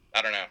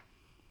 I don't know.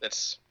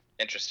 It's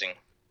interesting.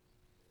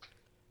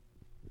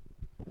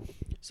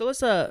 So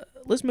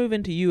let's move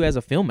into you as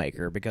a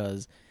filmmaker,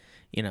 because,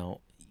 you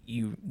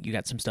you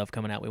got some stuff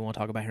coming out we want to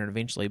talk about here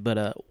eventually.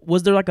 But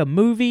was there like a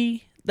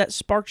movie that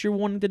sparked your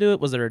wanting to do it?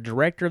 Was there a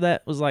director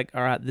that was like,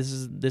 all right,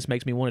 this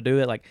makes me want to do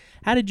it? Like,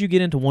 how did you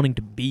get into wanting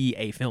to be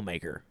a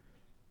filmmaker?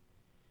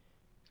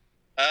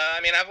 I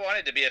mean, I've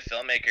wanted to be a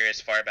filmmaker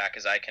as far back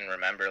as I can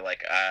remember.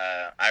 Like,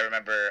 I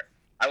remember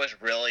I was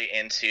really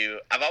into.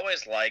 I've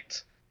always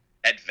liked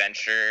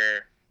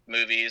adventure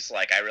movies.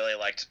 Like, I really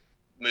liked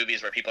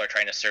movies where people are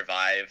trying to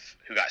survive,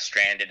 who got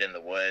stranded in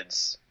the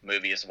woods.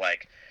 Movies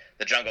like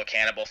the Jungle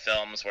Cannibal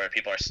films, where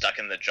people are stuck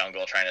in the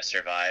jungle trying to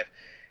survive.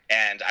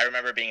 And I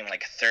remember being in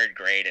like 3rd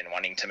grade and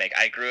wanting to make.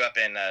 I grew up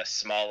in a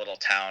small little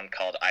town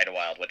called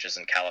Idlewild, which is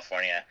in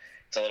California.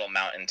 It's a little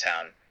mountain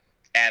town,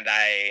 and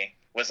I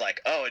was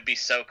like, oh, it'd be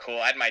so cool.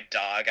 I had my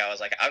dog. I was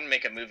like, I'm gonna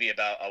make a movie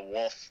about a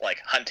wolf like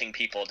hunting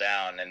people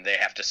down, and they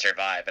have to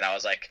survive. And I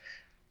was like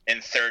in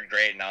 3rd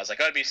grade, and I was like,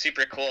 oh, it'd be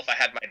super cool if I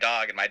had my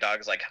dog, and my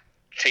dog's like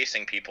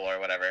chasing people or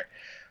whatever.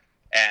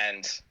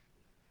 And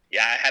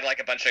yeah, I had like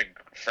a bunch of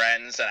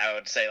friends, and I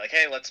would say like,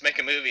 hey, let's make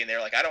a movie, and they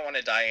were like, I don't want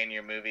to die in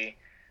your movie.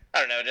 I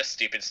don't know, just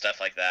stupid stuff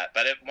like that.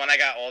 But when I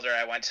got older,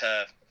 I went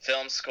to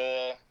film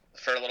school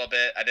for a little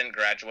bit. I didn't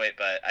graduate,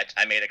 but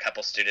I made a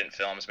couple student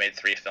films, made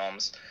 3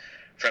 films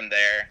from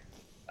there.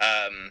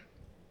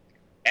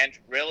 And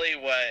really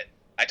what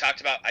I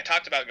talked about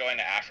going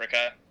to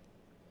Africa.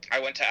 I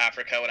went to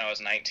Africa when I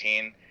was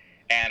 19,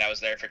 and I was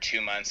there for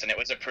 2 months, and it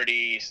was a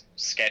pretty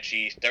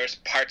sketchy. There was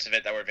parts of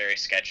it that were very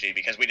sketchy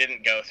because we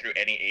didn't go through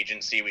any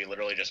agency. We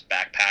literally just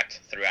backpacked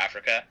through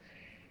Africa.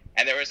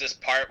 And there was this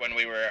part when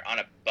we were on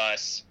a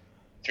bus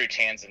through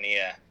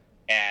Tanzania,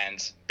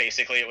 and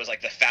basically it was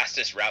like the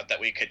fastest route that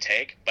we could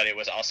take, but it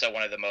was also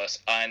one of the most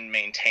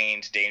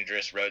unmaintained,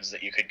 dangerous roads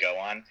that you could go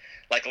on.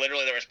 Like,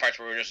 literally there was parts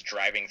where we were just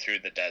driving through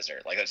the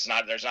desert. Like, there's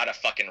not a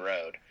fucking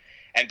road.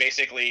 And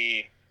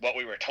basically what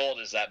we were told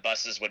is that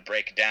buses would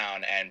break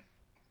down, and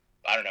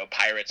I don't know,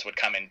 pirates would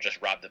come and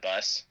just rob the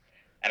bus,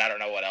 and I don't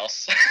know what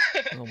else.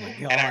 Oh my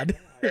And I God.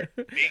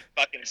 remember being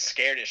fucking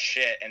scared as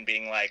shit and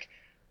being like,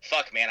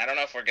 fuck, man, I don't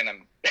know if I'm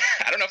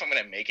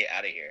gonna make it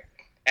out of here.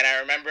 And I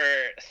remember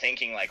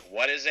thinking, like,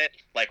 what is it?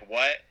 Like,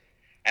 what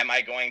am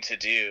I going to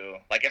do?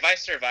 Like, if I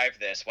survive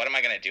this, what am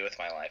I going to do with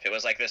my life? It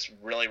was like this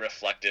really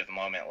reflective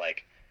moment,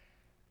 like,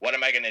 what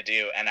am I going to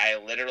do? And I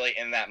literally,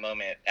 in that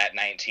moment, at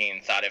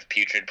 19, thought of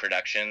Putrid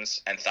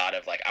Productions and thought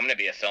of, like, I'm going to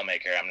be a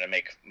filmmaker. I'm going to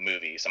make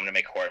movies. I'm going to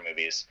make horror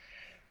movies.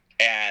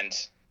 And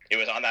it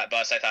was on that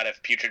bus I thought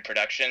of Putrid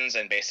Productions,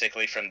 and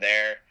basically from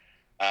there,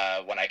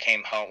 when I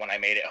came home, when I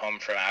made it home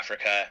from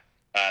Africa,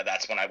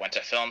 that's when I went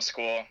to film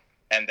school.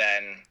 And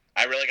then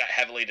I really got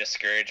heavily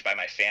discouraged by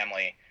my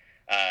family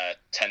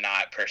to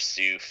not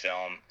pursue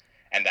film,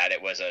 and that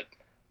it was a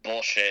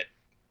bullshit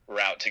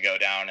route to go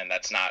down, and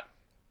that's not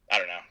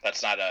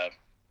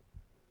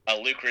a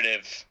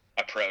lucrative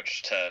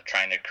approach to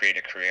trying to create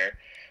a career.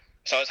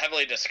 So I was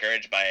heavily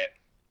discouraged by it,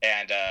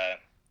 and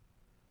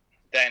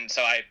then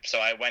so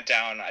I went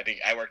down.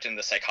 I worked in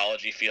the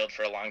psychology field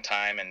for a long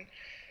time and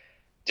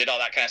did all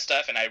that kind of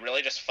stuff, and I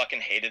really just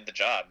fucking hated the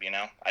job. You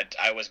know,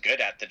 I was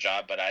good at the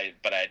job, but I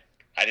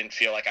didn't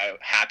feel like I was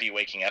happy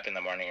waking up in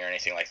the morning or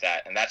anything like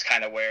that. And that's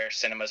kind of where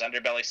Cinema's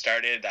Underbelly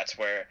started. That's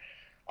where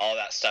all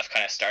that stuff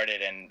kind of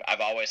started. And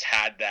I've always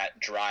had that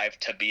drive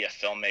to be a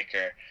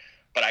filmmaker,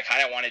 but I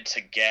kind of wanted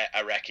to get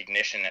a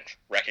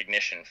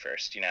recognition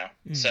first, you know?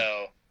 Mm.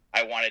 So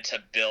I wanted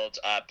to build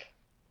up,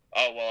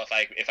 oh, well,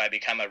 if I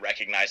become a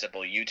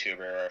recognizable YouTuber,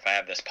 or if I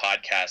have this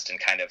podcast and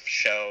kind of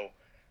show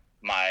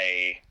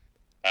my,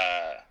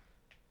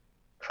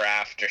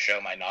 craft or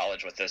show my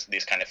knowledge with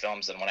these kind of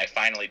films, and when I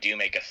finally do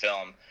make a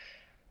film,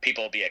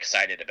 people will be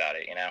excited about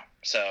it, you know?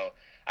 So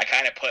I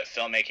kind of put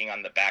filmmaking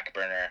on the back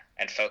burner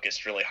and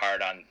focused really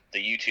hard on the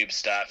YouTube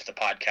stuff, the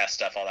podcast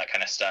stuff, all that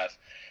kind of stuff.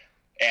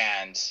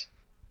 And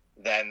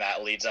then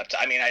that leads up to,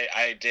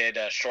 I did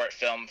a short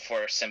film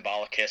for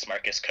Symbolicus,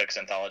 Marcus Cook's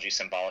anthology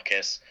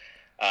Symbolicus.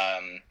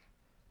 And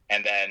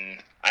then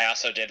I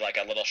also did like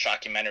a little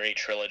shockumentary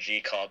trilogy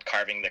called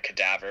Carving the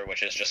Cadaver,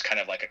 which is just kind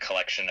of like a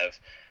collection of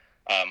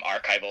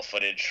archival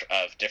footage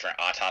of different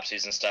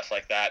autopsies and stuff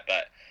like that.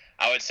 But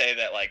I would say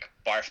that like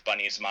Barf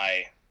Bunny's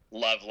my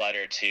love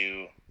letter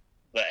to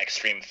the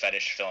extreme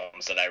fetish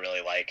films that I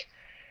really like,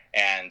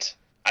 and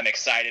I'm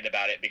excited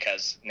about it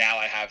because now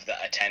I have the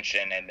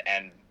attention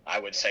and I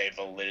would say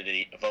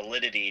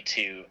validity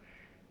to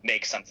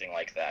make something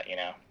like that, you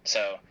know?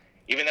 So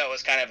even though it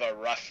was kind of a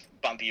rough,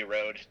 bumpy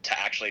road to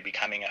actually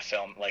becoming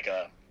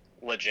a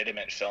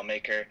legitimate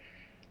filmmaker,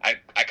 I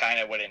kind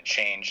of wouldn't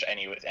change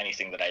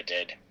anything that I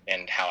did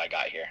and how I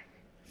got here.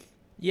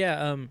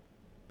 Yeah,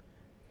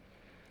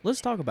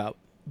 let's talk about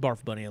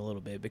Barf Bunny a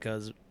little bit,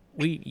 because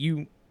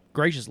you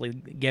graciously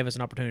gave us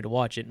an opportunity to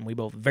watch it, and we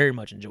both very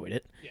much enjoyed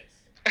it.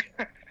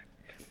 Yes.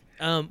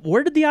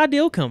 Where did the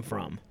idea come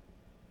from?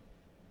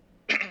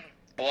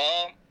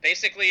 Well,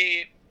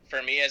 basically,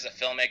 for me as a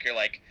filmmaker,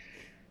 like,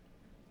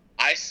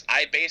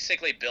 I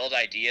basically build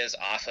ideas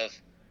off of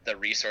the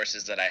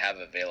resources that I have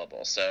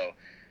available. So,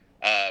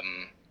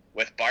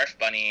 with Barf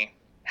Bunny,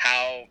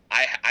 how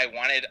I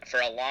wanted,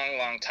 for a long,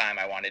 long time,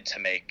 I wanted to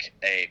make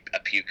a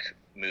puke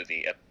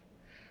movie,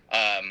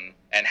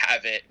 and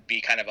have it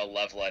be kind of a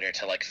love letter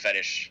to like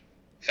fetish,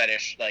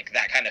 like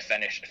that kind of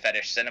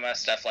fetish cinema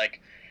stuff, like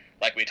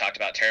we talked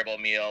about Terrible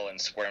Meal and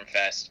Squirm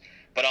Fest,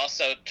 but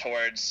also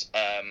towards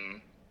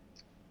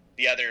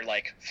the other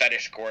like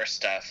fetish gore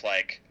stuff,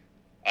 like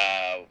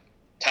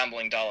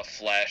Tumbling Doll of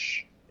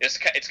Flesh. It's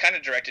kind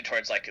of directed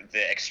towards like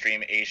the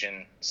extreme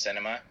Asian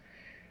cinema,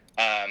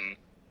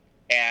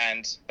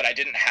 but I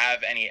didn't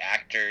have any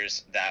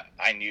actors that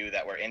I knew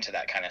that were into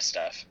that kind of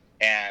stuff,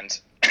 and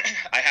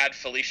I had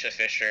Felicia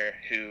Fisher,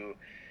 who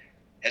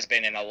has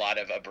been in a lot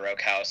of A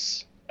Baroque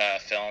House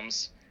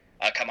films,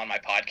 come on my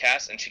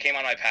podcast, and she came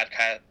on my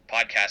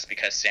podcast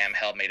because Sam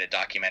Held made a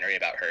documentary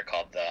about her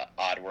called The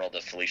Odd World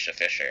of Felicia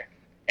Fisher,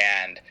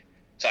 and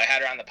so I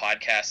had her on the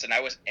podcast, and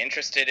I was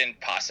interested in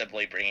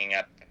possibly bringing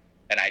up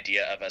an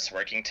idea of us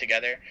working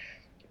together,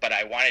 but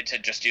I wanted to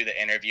just do the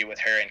interview with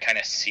her and kind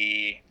of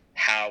see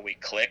how we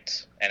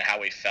clicked and how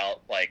we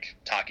felt like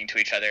talking to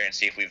each other and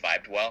see if we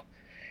vibed well.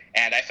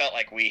 And I felt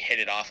like we hit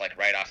it off like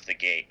right off the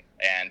gate,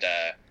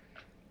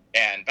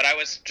 but I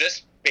was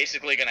just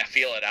basically gonna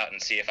feel it out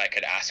and see if I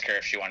could ask her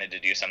if she wanted to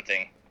do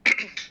something.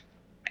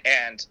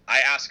 And I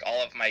ask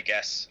all of my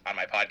guests on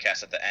my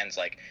podcast at the ends,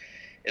 like,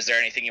 is there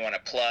anything you want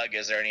to plug?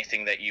 Is there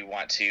anything that you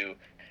want to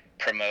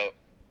promote?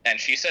 And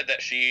she said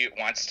that she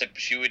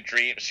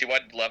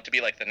would love to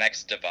be like the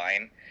next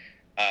Divine,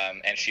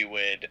 and she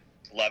would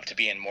love to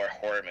be in more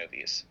horror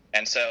movies.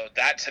 And so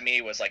that to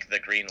me was like the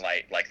green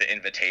light, like the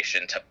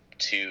invitation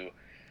to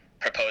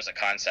propose a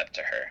concept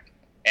to her.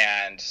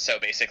 And so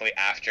basically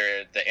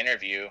after the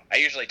interview, I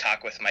usually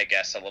talk with my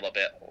guests a little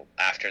bit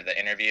after the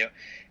interview,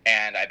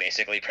 and I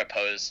basically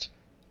proposed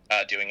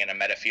doing an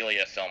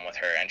emetophilia film with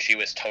her, and she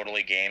was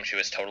totally game. She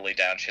was totally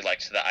down. She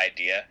liked the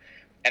idea.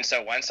 And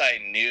so once I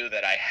knew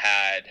that I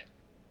had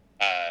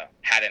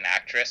an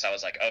actress, I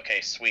was like,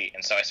 okay, sweet.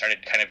 And so I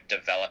started kind of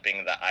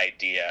developing the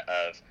idea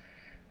of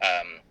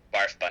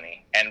Barf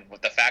Bunny. And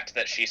with the fact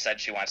that she said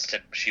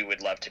she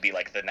would love to be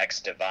like the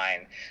next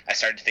Divine, I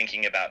started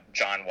thinking about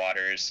John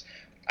Waters.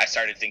 I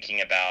started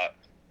thinking about,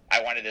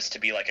 I wanted this to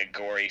be like a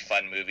gory,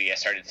 fun movie. I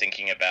started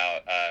thinking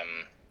about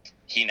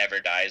He Never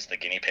Dies, the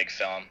guinea pig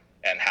film,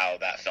 and how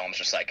that film's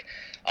just like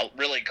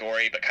really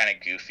gory but kind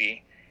of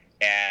goofy.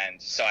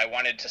 And so I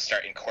wanted to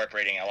start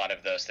incorporating a lot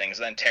of those things.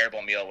 And then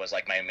Terrible Meal was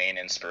like my main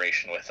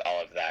inspiration with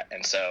all of that.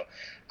 And so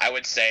I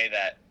would say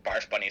that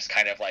Barf Bunny is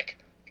kind of like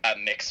a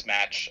mix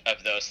match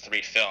of those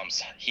three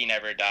films: He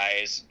Never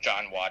Dies,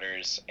 John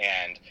Waters,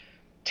 and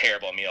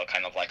Terrible Meal,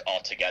 kind of like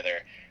all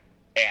together.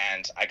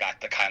 And I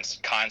got the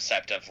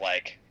concept of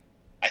like,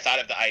 I thought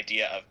of the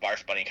idea of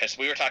Barf Bunny because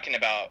we were talking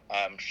about,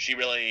 she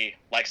really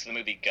likes the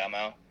movie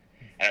Gummo,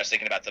 and I was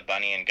thinking about the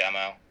bunny in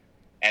Gummo.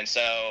 And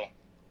so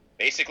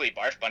basically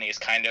Barf Bunny is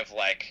kind of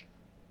like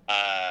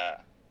a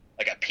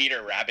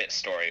Peter Rabbit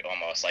story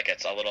almost, like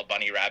it's a little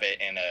bunny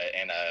rabbit in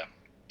a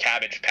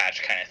Cabbage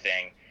Patch kind of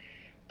thing,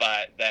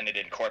 but then it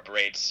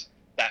incorporates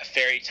that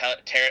fairy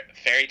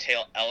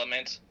tale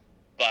element,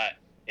 but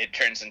it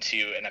turns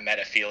into an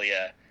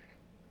emetophilia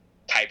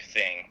type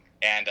thing.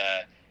 And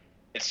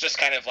it's just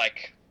kind of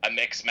like a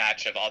mix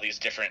match of all these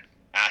different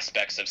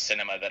aspects of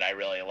cinema that I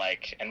really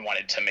like and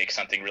wanted to make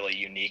something really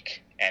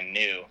unique and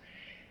new.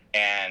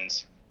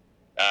 And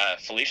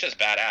Felicia's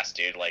badass,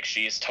 dude. Like,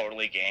 she's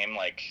totally game,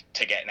 like,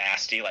 to get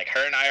nasty. Like,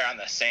 her and I are on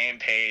the same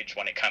page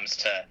when it comes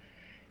to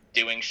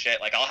doing shit.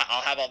 Like,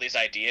 I'll have all these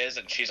ideas,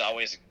 and she's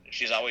always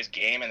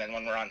game. And then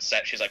when we're on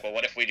set, she's like, well,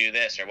 what if we do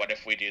this, or what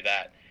if we do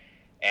that?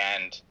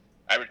 And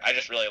I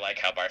just really like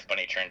how Barf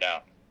Bunny turned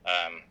out.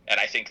 And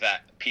I think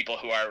that people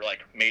who are like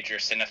major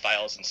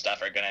cinephiles and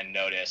stuff are gonna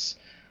notice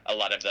a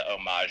lot of the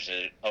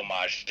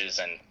homages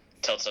and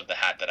tilts of the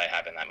hat that I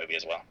have in that movie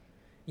as well.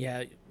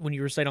 Yeah, when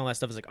you were saying all that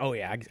stuff, it's like, oh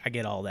yeah, I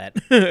get all that.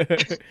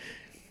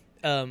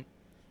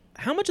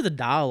 How much of the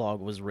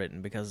dialogue was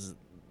written? Because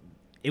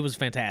it was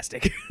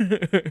fantastic.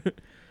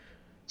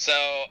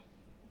 So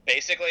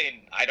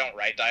basically, I don't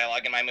write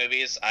dialogue in my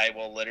movies. I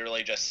will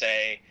literally just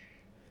say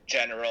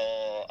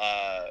general.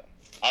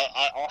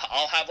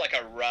 I'll have like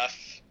a rough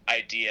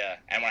idea,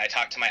 and when I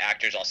talk to my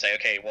actors, I'll say,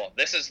 okay, well,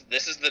 this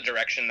is the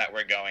direction that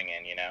we're going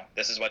in. You know,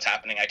 this is what's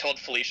happening. I told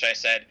Felicia, I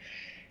said,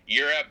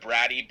 you're a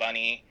bratty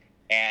bunny,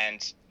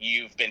 and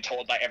you've been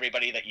told by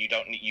everybody that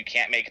you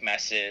can't make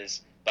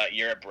messes, but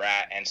you're a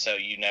brat, and so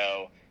you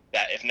know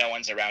that if no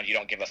one's around, you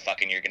don't give a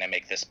fuck, and you're gonna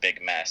make this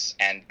big mess.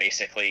 And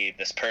basically,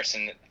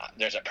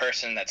 there's a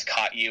person that's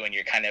caught you, and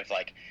you're kind of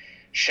like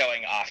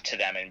showing off to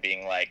them and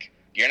being like,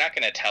 you're not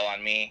gonna tell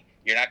on me,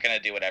 you're not gonna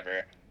do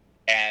whatever.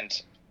 And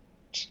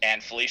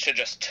Felicia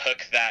just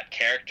took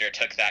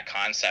that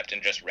concept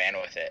and just ran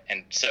with it.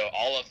 And so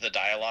all of the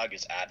dialogue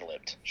is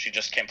ad-libbed. She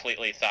just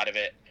completely thought of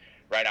it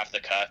right off the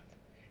cuff,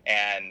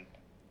 and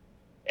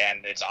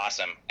it's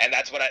awesome. And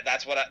that's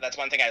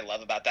one thing I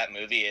love about that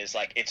movie is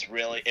like it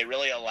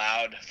really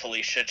allowed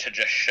Felicia to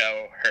just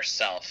show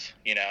herself.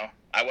 You know,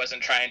 I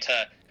wasn't trying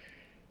to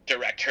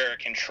direct her,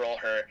 control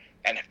her,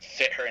 and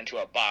fit her into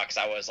a box.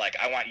 I was like,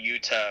 I want you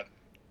to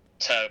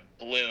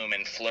bloom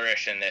and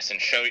flourish in this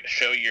and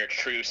show your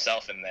true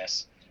self in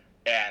this.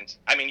 And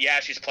I mean, yeah,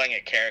 she's playing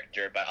a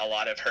character, but a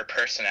lot of her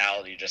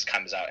personality just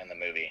comes out in the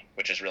movie,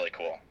 which is really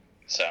cool.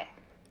 So,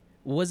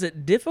 Was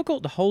it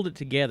difficult to hold it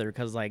together?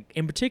 Because, like,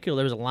 in particular,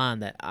 there was a line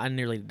that I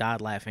nearly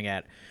died laughing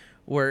at,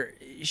 where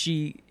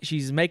she's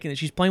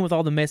playing with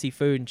all the messy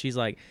food, and she's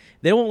like,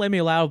 they won't let me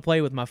allow to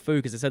play with my food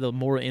because they said the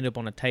more will end up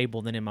on a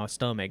table than in my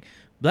stomach.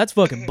 But that's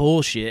fucking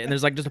bullshit. And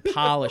there's like just a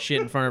pile of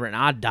shit in front of her, and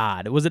I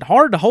died. Was it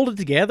hard to hold it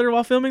together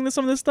while filming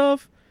some of this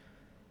stuff?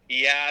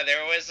 yeah,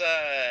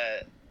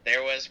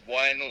 there was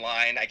one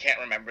line, I can't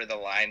remember the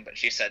line, but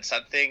she said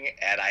something,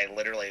 and I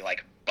literally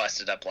like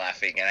busted up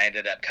laughing, and I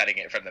ended up cutting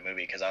it from the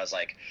movie because I was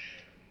like,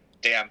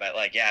 damn. But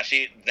like, yeah,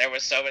 there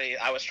was so many,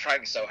 I was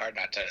trying so hard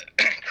not to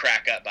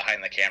crack up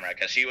behind the camera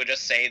because she would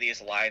just say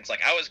these lines.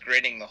 Like, I was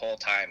grinning the whole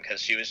time because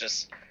she was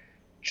just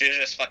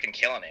fucking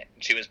killing it.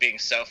 She was being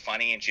so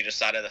funny, and she just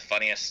thought of the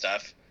funniest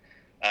stuff.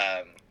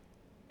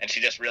 And she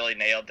just really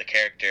nailed the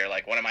character.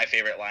 Like, one of my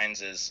favorite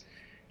lines is,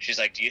 she's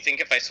like, do you think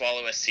if I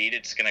swallow a seed,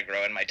 it's going to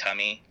grow in my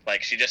tummy?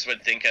 Like, she just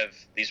would think of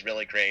these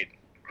really great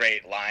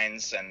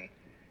lines. And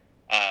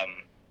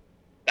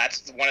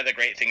that's one of the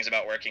great things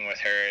about working with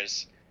her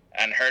is,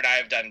 and her and I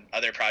have done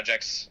other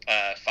projects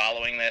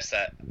following this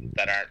that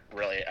aren't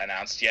really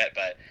announced yet,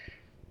 but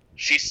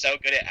she's so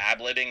good at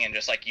ad-libbing, and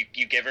just like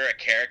you give her a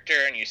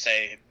character and you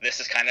say,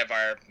 this is kind of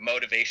our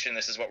motivation,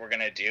 this is what we're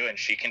going to do, and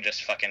she can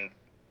just fucking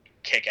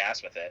kick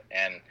ass with it.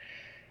 And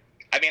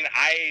I mean,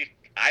 I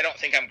don't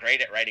think I'm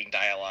great at writing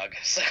dialogue,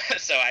 so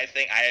I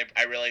think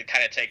I really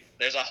kind of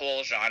there's a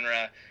whole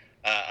genre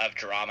of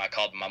drama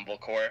called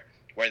mumblecore,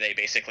 where they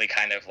basically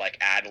kind of like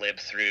ad-lib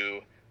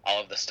through all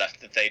of the stuff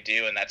that they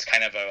do, and that's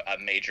kind of a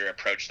major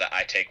approach that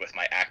I take with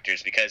my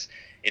actors, because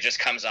it just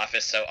comes off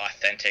as so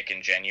authentic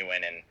and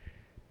genuine, and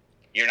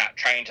you're not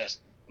trying to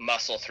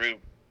muscle through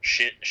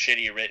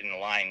shitty written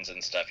lines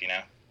and stuff, you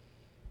know?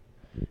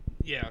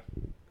 Yeah.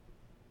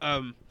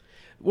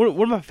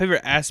 One of my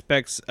favorite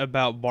aspects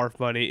about Barf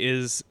Bunny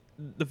is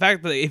the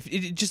fact that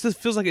it just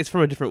feels like it's from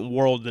a different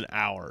world than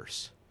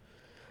ours.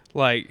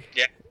 Like,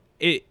 yeah.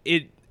 It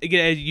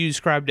again, as you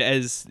described it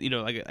as, you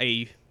know, like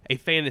a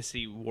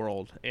fantasy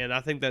world, and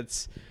I think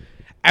that's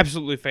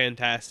absolutely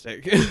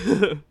fantastic.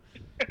 Well,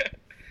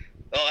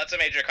 that's a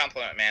major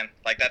compliment, man.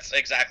 Like, that's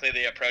exactly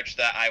the approach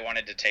that I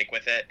wanted to take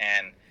with it,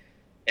 and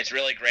it's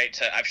really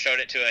great I've showed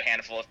it to a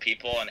handful of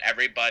people, and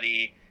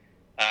everybody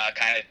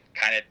kind of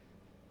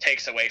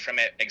takes away from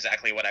it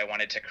exactly what I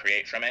wanted to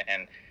create from it.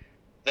 And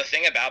the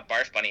thing about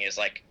Barf Bunny is,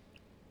 like,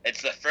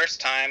 it's the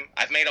first time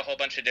I've made a whole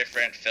bunch of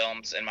different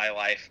films in my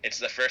life. It's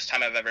the first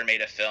time I've ever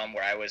made a film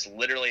where I was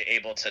literally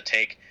able to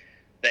take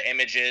the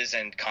images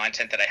and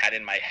content that I had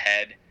in my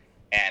head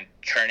and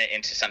turn it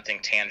into something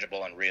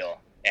tangible and real.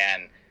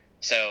 And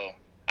so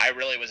I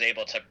really was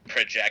able to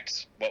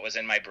project what was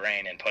in my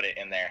brain and put it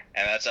in there.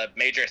 And that's a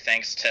major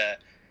thanks to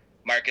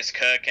Marcus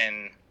Cook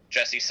and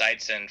Jesse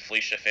Seitz and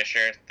Felicia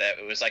Fisher. That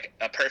it was like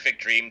a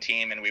perfect dream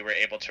team, and we were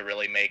able to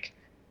really make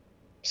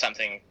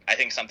something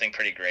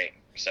pretty great.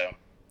 So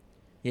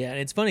Yeah, and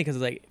it's funny because,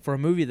 like, for a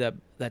movie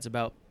that's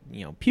about,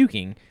 you know,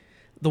 puking,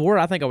 the word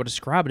I think I would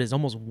describe it is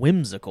almost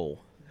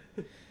whimsical.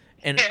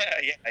 And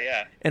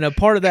yeah. And a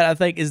part of that, I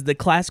think, is the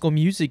classical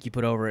music you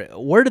put over it.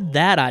 Where did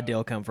that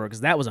idea come from?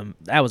 Because that was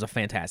a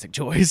fantastic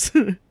choice.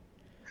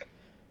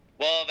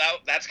 Well,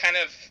 that's kind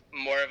of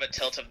more of a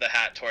tilt of the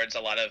hat towards a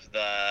lot of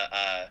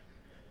the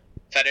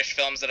fetish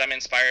films that I'm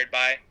inspired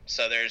by.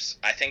 So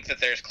I think that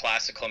there's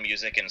classical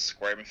music in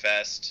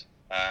Squirmfest.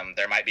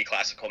 There might be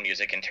classical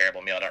music in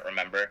Terrible Meal, I don't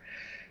remember.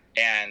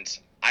 And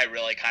I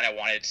really kind of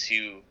wanted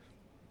to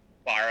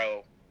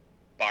borrow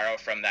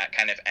from that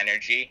kind of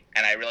energy,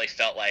 and I really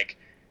felt like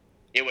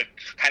it would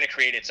kind of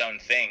create its own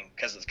thing,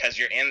 because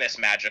you're in this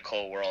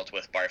magical world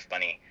with Barf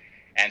Bunny.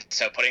 And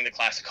so putting the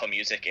classical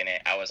music in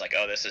it, I was like,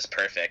 oh, this is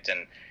perfect.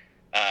 And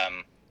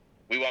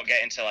we won't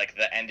get into like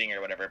the ending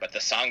or whatever, but the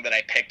song that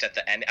I picked at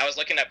the end, I was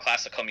looking up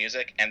classical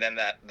music, and then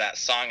that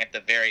song at the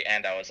very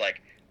end, I was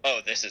like, oh,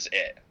 this is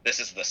it. This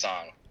is the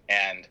song.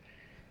 And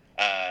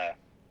I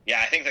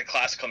think the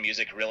classical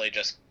music really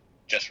just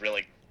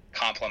really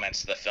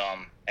complements the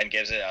film and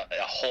gives it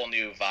a whole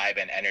new vibe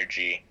and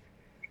energy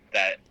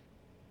that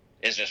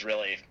is just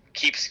really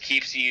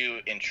keeps you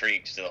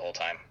intrigued the whole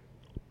time.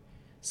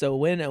 So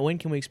when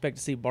can we expect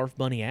to see Barf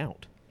Bunny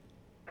out?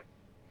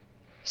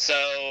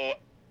 So,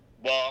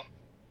 well,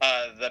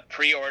 the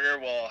pre-order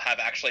will have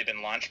actually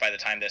been launched by the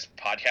time this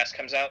podcast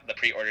comes out. The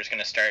pre-order is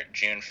going to start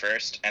June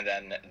 1st, and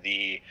then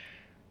the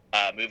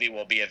movie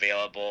will be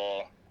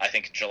available, I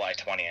think, July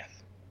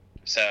 20th.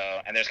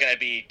 So, and there's going to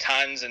be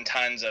tons and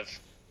tons of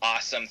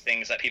awesome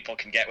things that people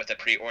can get with a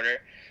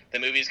pre-order. The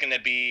movie's going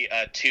to be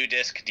a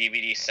 2-disc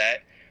DVD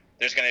set.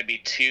 There's going to be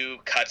 2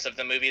 cuts of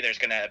the movie. There's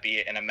going to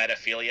be an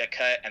emetophilia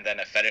cut and then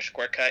a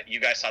fetishcore cut.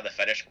 You guys saw the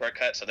fetishcore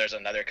cut, so there's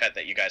another cut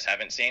that you guys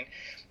haven't seen.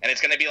 And it's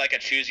going to be like a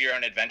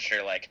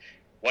choose-your-own-adventure. Like,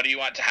 what do you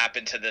want to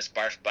happen to this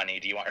Barf Bunny?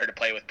 Do you want her to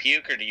play with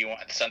puke, or do you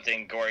want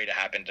something gory to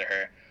happen to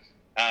her?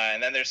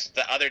 And then there's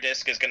the other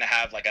disc is going to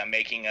have like a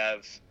making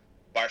of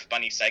Barf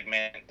Bunny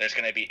segment. There's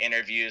going to be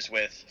interviews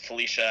with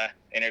Felicia,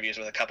 interviews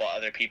with a couple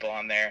other people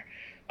on there.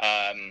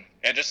 And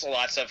just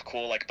lots of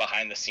cool like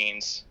behind the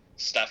scenes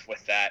stuff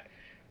with that.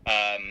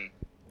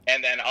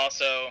 And then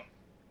also,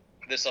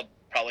 this will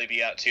probably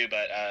be out too,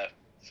 but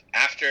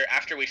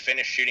after we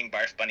finished shooting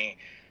Barf Bunny,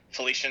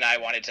 Felicia and I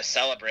wanted to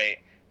celebrate,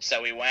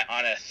 so we went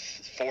on a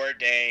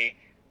 4-day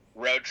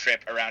road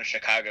trip around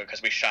Chicago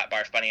because we shot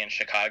Barf Bunny in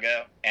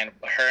Chicago, and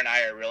her and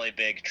I are really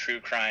big true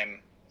crime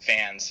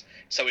fans.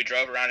 So we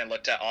drove around and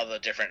looked at all the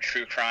different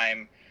true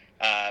crime,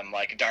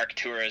 like dark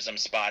tourism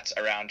spots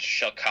around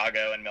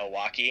Chicago and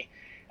Milwaukee.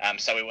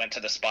 So we went to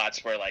the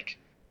spots where like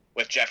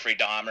with Jeffrey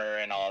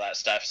Dahmer and all that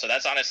stuff. So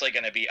that's honestly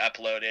going to be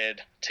uploaded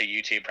to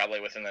YouTube probably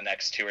within the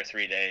next 2 or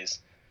 3 days.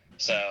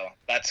 So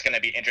that's going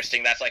to be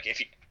interesting. That's like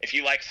if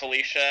you like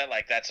Felicia,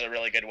 like that's a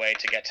really good way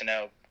to get to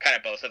know kind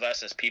of both of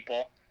us as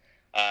people.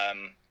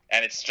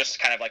 And it's just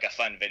kind of like a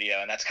fun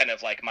video, and that's kind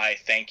of like my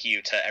thank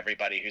you to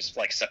everybody who's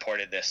like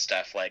supported this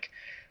stuff. Like,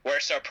 we're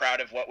so proud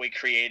of what we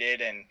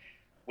created, and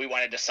we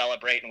wanted to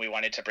celebrate, and we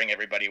wanted to bring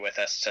everybody with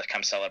us to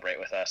come celebrate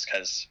with us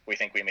because we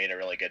think we made a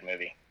really good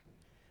movie.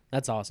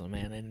 That's awesome,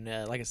 man.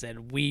 And like I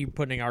said, we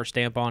putting our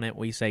stamp on it.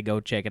 We say go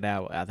check it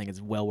out. I think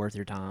it's well worth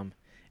your time.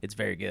 It's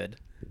very good.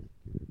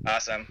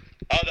 Awesome.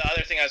 Oh, the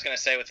other thing I was going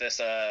to say with this,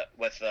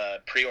 with the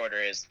pre-order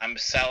is I'm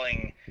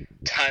selling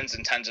tons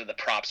and tons of the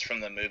props from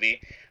the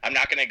movie. I'm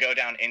not going to go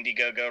down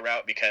Indiegogo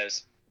route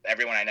because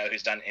everyone I know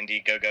who's done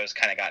Indiegogo's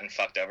kind of gotten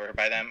fucked over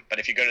by them. But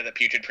if you go to the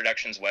Putrid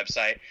Productions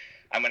website,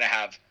 I'm going to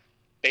have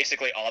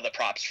basically all the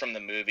props from the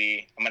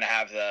movie. I'm going to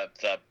have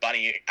the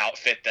bunny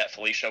outfit that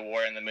Felicia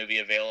wore in the movie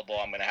available.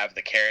 I'm going to have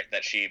the carrot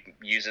that she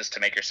uses to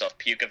make herself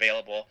puke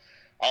available.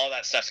 All of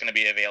that stuff's going to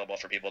be available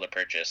for people to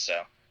purchase.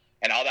 So,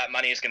 and all that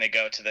money is going to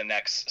go to the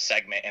next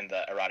segment in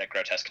the Erotic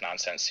Grotesque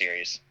Nonsense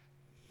series.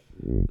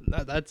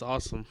 That's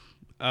awesome.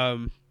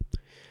 But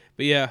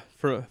yeah,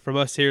 from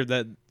us here,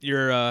 that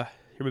your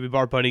movie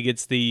Barf Bunny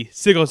gets the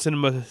Signal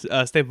Cinema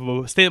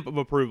stamp of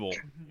approval.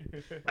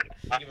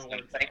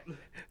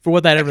 For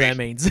what that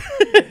means.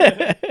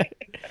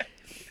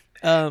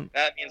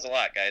 That means a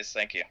lot, guys.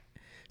 Thank you.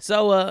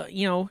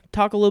 So,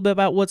 talk a little bit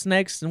about what's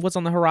next and what's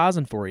on the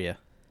horizon for you.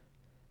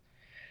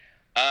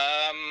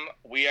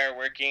 We are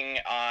working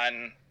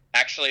on...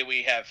 Actually,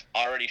 we have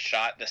already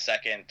shot the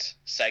second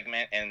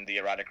segment in the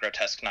Erotic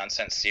Grotesque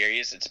Nonsense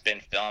series. It's been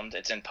filmed.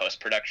 It's in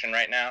post-production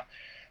right now.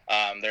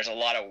 There's a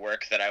lot of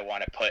work that I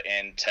want to put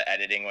into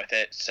editing with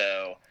it,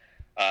 so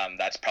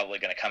that's probably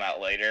going to come out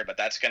later. But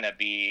that's going to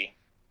be...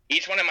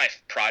 Each one of my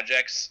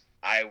projects,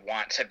 I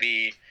want to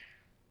be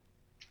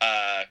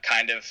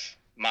kind of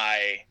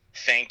my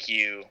thank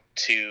you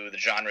to the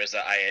genres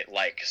that I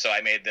like. So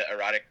I made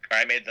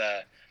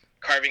the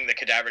Carving the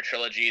Cadaver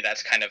trilogy.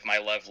 That's kind of my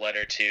love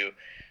letter to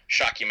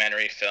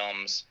shockumentary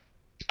films.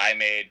 I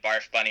made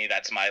Barf Bunny.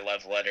 That's my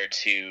love letter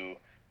to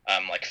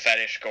like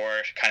fetish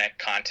gore kind of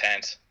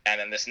content. And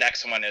then this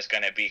next one is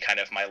going to be kind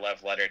of my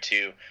love letter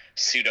to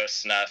pseudo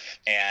snuff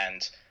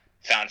and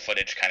found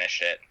footage kind of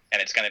shit.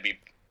 And it's going to be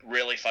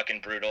really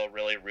fucking brutal,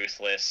 really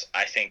ruthless.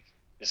 I think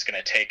it's going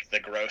to take the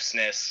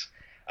grossness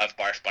of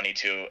Barf Bunny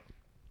to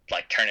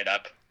like turn it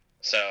up.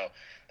 So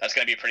that's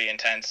going to be pretty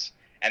intense.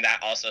 And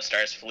that also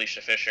stars Felicia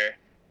Fisher.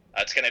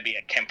 It's going to be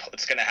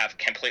it's going to have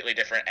completely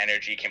different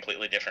energy,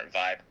 completely different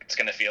vibe. It's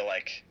going to feel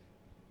like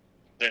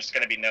there's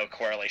going to be no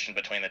correlation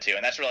between the two.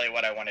 And that's really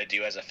what I want to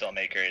do as a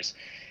filmmaker is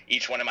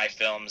each one of my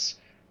films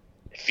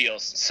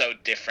feels so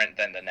different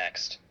than the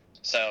next.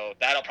 So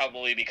that'll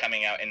probably be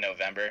coming out in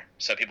November,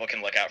 so people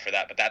can look out for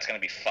that. But that's going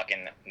to be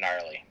fucking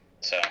gnarly.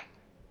 So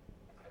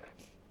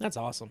that's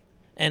awesome.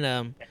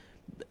 And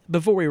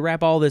before we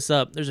wrap all this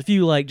up, there's a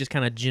few like just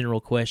kind of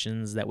general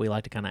questions that we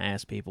like to kind of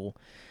ask people.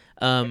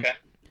 Okay.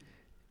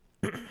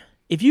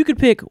 If you could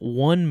pick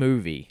one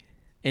movie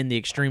in the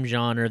extreme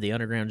genre, the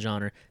underground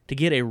genre, to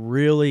get a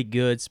really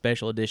good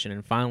special edition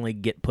and finally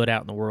get put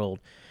out in the world,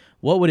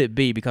 what would it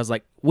be? Because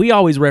like we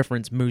always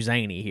reference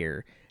Muzaney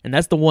here, and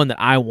that's the one that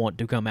I want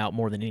to come out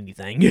more than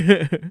anything.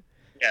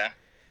 Yeah.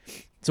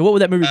 So what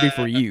would that movie be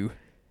for you?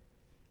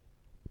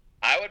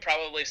 I would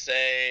probably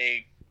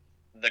say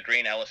The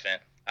Green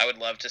Elephant. I would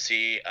love to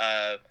see,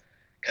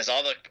 because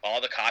all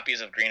the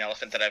copies of Green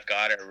Elephant that I've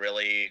got are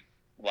really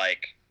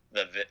like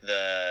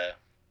the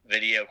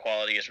video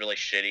quality is really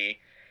shitty,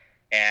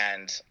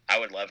 and I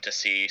would love to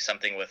see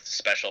something with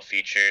special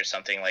features,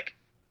 something like,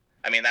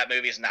 I mean, that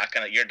movie is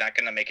you're not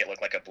gonna make it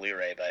look like a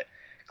Blu-ray, but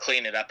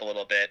clean it up a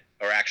little bit,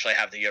 or actually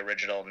have the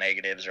original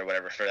negatives or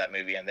whatever for that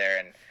movie in there.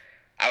 And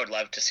I would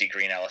love to see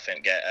Green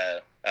Elephant get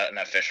an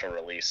official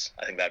release.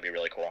 I think that'd be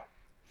really cool.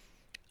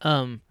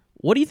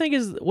 What do you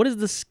think what is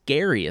the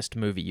scariest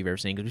movie you've ever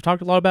seen? Because we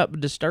talked a lot about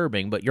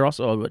Disturbing, but you're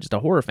also just a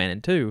horror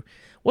fan too.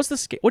 What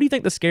do you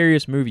think the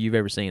scariest movie you've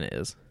ever seen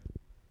is?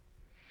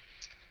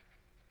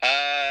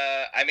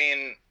 I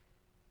mean,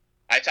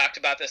 I talked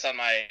about this on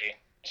my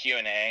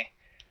Q&A.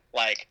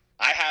 Like,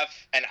 I have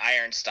an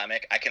iron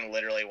stomach. I can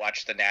literally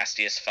watch the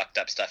nastiest fucked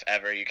up stuff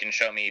ever. You can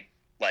show me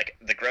like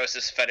the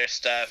grossest fetish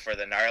stuff or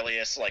the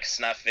gnarliest like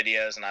snuff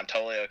videos, and I'm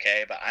totally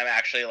okay. But I'm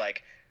actually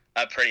like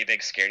a pretty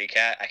big scaredy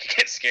cat. I can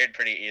get scared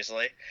pretty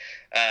easily.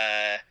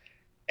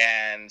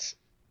 And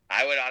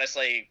I would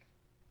honestly,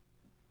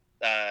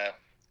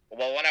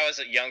 well, when I was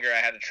younger, I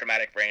had a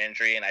traumatic brain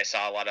injury and I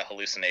saw a lot of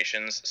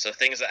hallucinations. So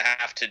things that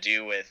have to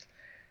do with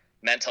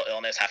mental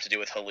illness have to do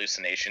with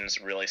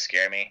hallucinations really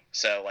scare me.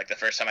 So like the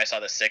first time I saw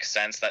The Sixth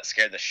Sense, that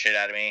scared the shit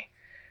out of me.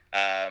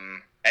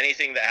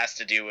 Anything that has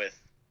to do with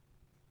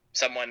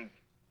someone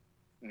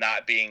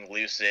not being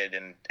lucid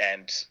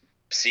and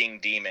seeing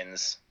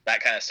demons,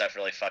 that kind of stuff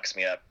really fucks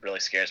me up, really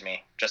scares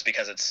me, just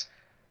because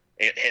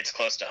it hits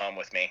close to home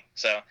with me.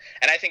 So,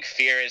 and I think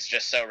fear is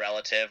just so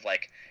relative.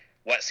 Like,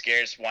 what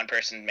scares one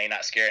person may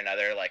not scare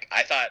another. Like,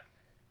 I thought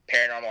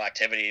Paranormal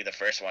Activity, the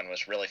first one,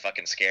 was really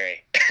fucking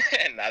scary,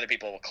 and other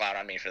people will clown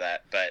on me for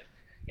that. But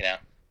you know,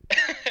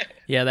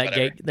 yeah,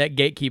 that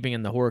gatekeeping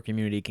in the horror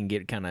community can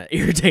get kind of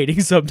irritating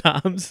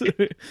sometimes.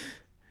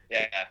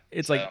 Yeah,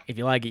 it's like if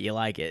you like it, you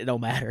like it. It don't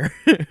matter.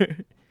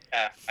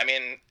 Yeah, I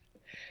mean,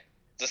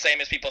 it's the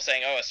same as people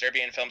saying, "Oh, a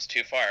Serbian film's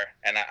too far,"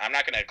 and I'm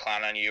not gonna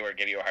clown on you or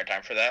give you a hard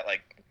time for that.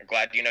 Like, I'm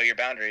glad you know your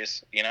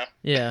boundaries, you know?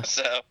 Yeah.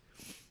 So,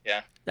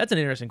 yeah. That's an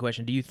interesting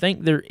question. Do you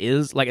think there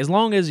is, like, as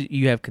long as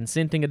you have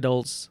consenting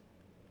adults,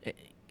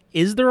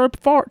 is there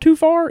too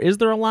far? Is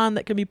there a line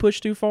that can be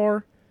pushed too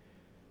far?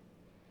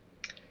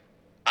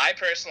 I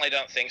personally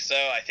don't think so.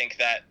 I think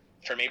that,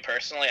 for me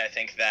personally, I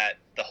think that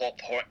the whole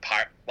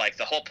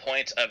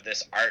point of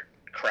this art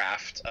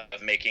craft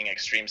of making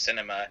extreme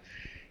cinema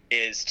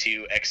is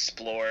to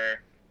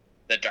explore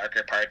the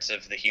darker parts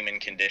of the human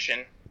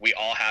condition. We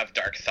all have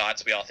dark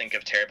thoughts. We all think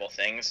of terrible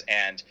things.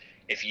 And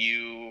if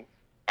you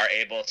are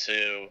able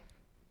to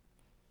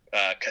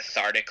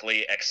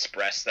cathartically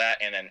express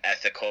that in an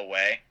ethical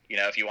way, you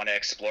know, if you want to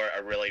explore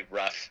a really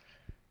rough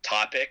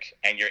topic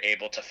and you're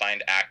able to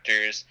find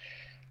actors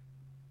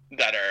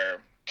that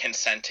are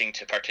consenting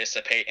to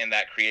participate in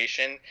that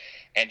creation,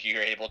 and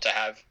you're able to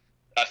have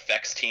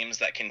effects teams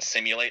that can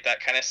simulate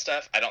that kind of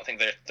stuff, I don't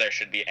think there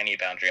should be any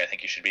boundary. I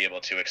think you should be able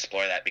to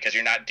explore that because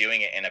you're not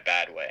doing it in a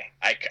bad way.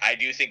 I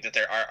do think that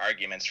there are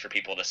arguments for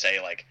people to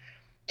say, like,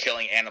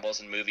 killing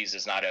animals in movies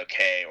is not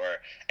okay, or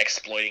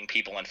exploiting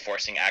people and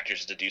forcing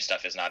actors to do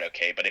stuff is not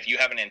okay. But if you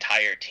have an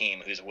entire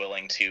team who's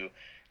willing to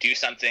do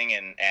something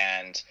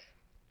and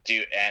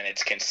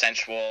it's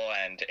consensual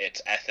and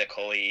it's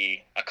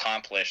ethically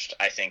accomplished,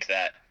 I think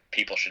that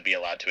people should be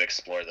allowed to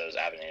explore those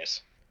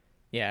avenues.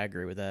 Yeah, I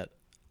agree with that.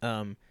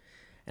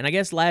 And I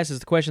guess last is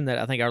the question that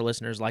I think our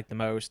listeners like the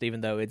most,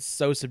 even though it's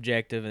so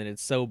subjective and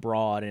it's so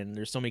broad and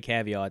there's so many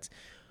caveats.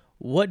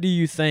 What do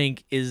you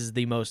think is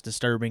the most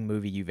disturbing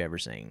movie you've ever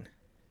seen?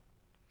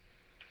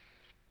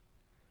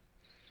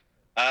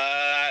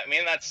 I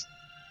mean,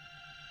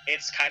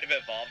 it's kind of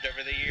evolved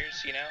over the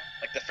years, you know?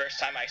 Like, the first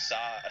time I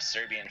saw a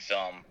Serbian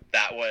film,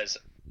 that was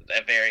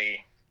a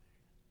very...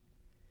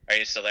 Are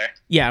you still there?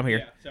 Yeah, I'm here.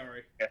 Yeah,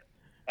 sorry.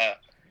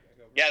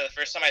 Yeah, the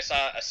first time I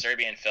saw a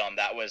Serbian film,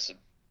 that was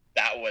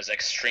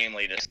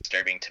extremely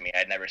disturbing to me.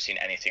 I'd never seen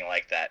anything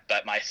like that.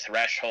 But my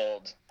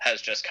threshold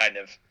has just kind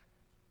of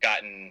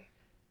gotten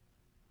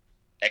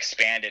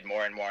expanded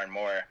more and more and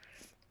more.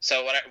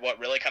 So what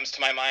really comes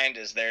to my mind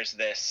is there's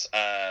this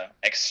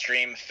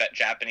extreme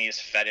Japanese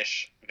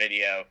fetish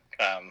video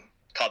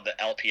called the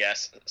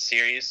LPS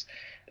series.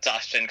 It's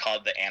often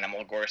called the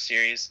Animal Gore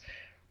series.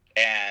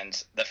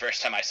 And the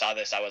first time I saw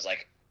this, I was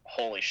like,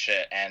 holy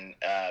shit. And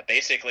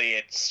basically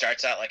it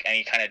starts out like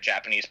any kind of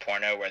Japanese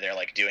porno where they're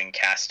like doing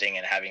casting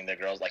and having the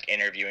girls, like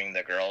interviewing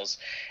the girls,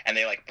 and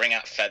they like bring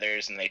out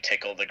feathers and they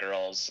tickle the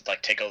girls,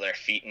 like tickle their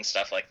feet and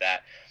stuff like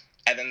that.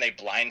 And then they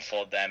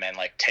blindfold them and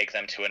like take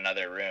them to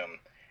another room.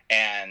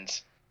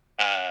 And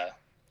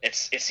it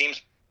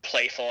seems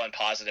playful and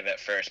positive at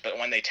first, but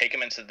when they take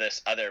them into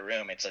this other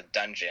room, it's a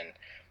dungeon,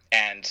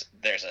 and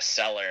there's a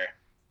cellar,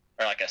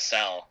 or like a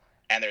cell,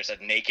 and there's a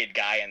naked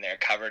guy in there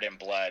covered in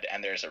blood,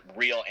 and there's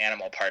real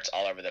animal parts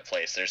all over the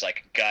place. There's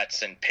like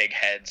guts and pig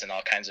heads and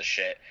all kinds of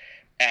shit.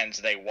 And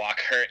they walk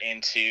her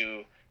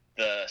into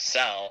the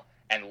cell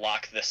and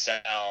lock the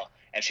cell,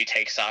 and she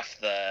takes off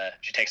the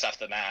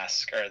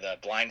mask or the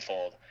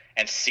blindfold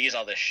and sees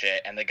all this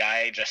shit, and the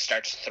guy just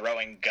starts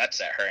throwing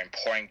guts at her and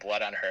pouring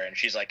blood on her, and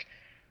she's like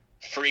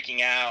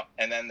freaking out,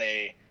 and then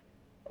they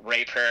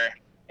rape her,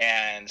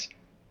 and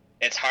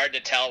it's hard to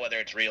tell whether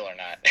it's real or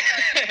not.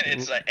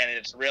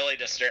 It's really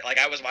disturbing. Like,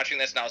 I was watching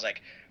this and I was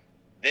like,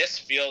 this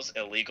feels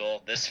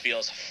illegal, this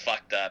feels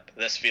fucked up,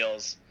 this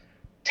feels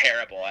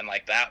terrible. And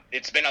like that,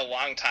 it's been a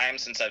long time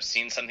since I've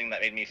seen something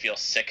that made me feel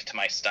sick to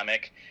my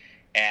stomach.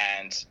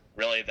 And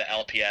really, the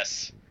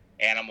LPS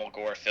Animal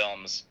Gore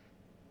films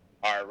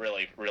are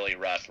really, really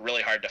rough,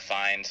 really hard to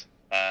find.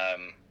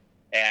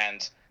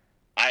 And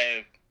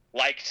I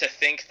like to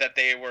think that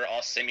they were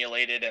all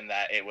simulated and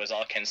that it was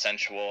all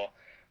consensual,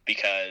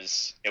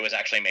 because it was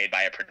actually made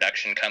by a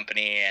production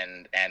company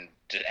and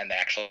they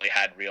actually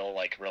had real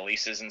like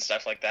releases and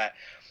stuff like that.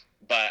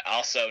 But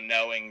also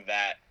knowing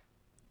that,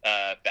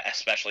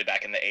 especially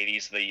back in the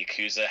 80s, the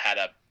Yakuza had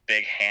a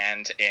big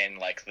hand in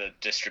like the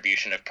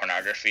distribution of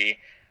pornography,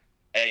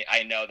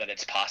 I know that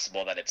it's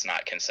possible that it's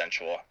not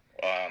consensual.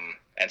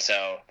 And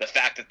so the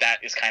fact that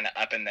is kind of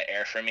up in the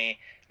air for me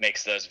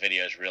makes those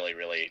videos really,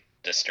 really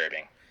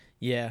disturbing.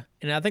 Yeah,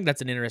 and I think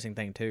that's an interesting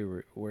thing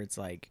too, where it's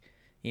like,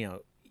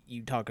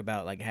 you talk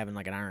about like having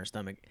like an iron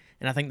stomach,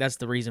 and I think that's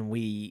the reason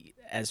we,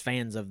 as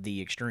fans of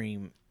the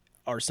Extreme,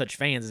 are such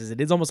fans. Is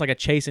it is almost like a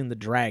chasing the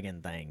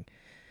dragon thing,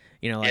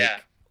 like. Yeah.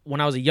 When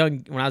I was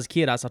a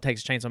kid, I saw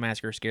Texas Chainsaw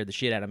Massacre, scared the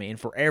shit out of me, and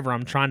forever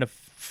I'm trying to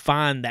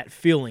find that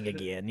feeling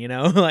again.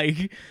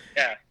 Like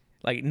Yeah.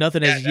 like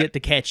nothing has yet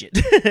to catch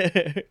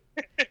it.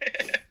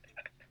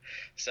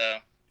 So,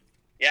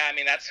 yeah, I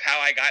mean that's how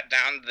I got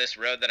down this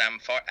road that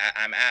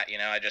I'm at.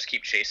 I just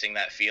keep chasing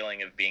that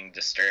feeling of being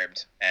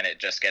disturbed, and it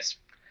just gets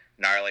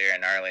gnarlier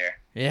and gnarlier.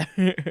 Yeah.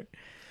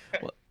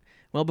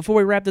 Well, before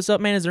we wrap this up,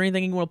 man, is there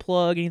anything you want to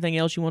plug? Anything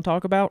else you want to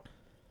talk about?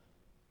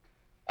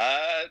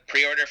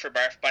 Pre-order for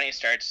Barf Bunny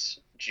starts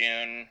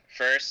June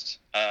 1st.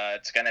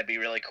 It's gonna be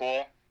really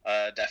cool.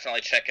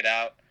 Definitely check it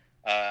out.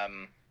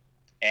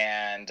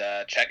 And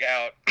check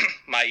out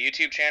my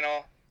YouTube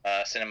channel,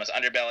 Cinema's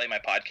Underbelly, my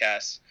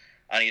podcast,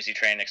 Uneasy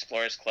Train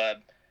Explorers Club.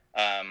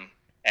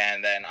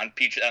 And then on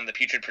the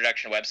Putrid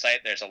Production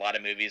website, there's a lot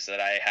of movies that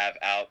I have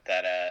out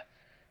that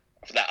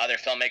other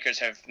filmmakers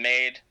have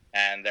made,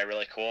 and they're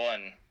really cool.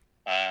 And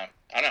I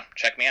don't know,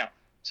 check me out.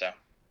 So,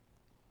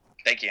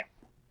 thank you.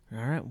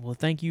 All right. Well,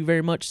 thank you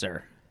very much,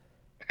 sir.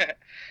 All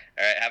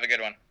right, have a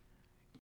good one.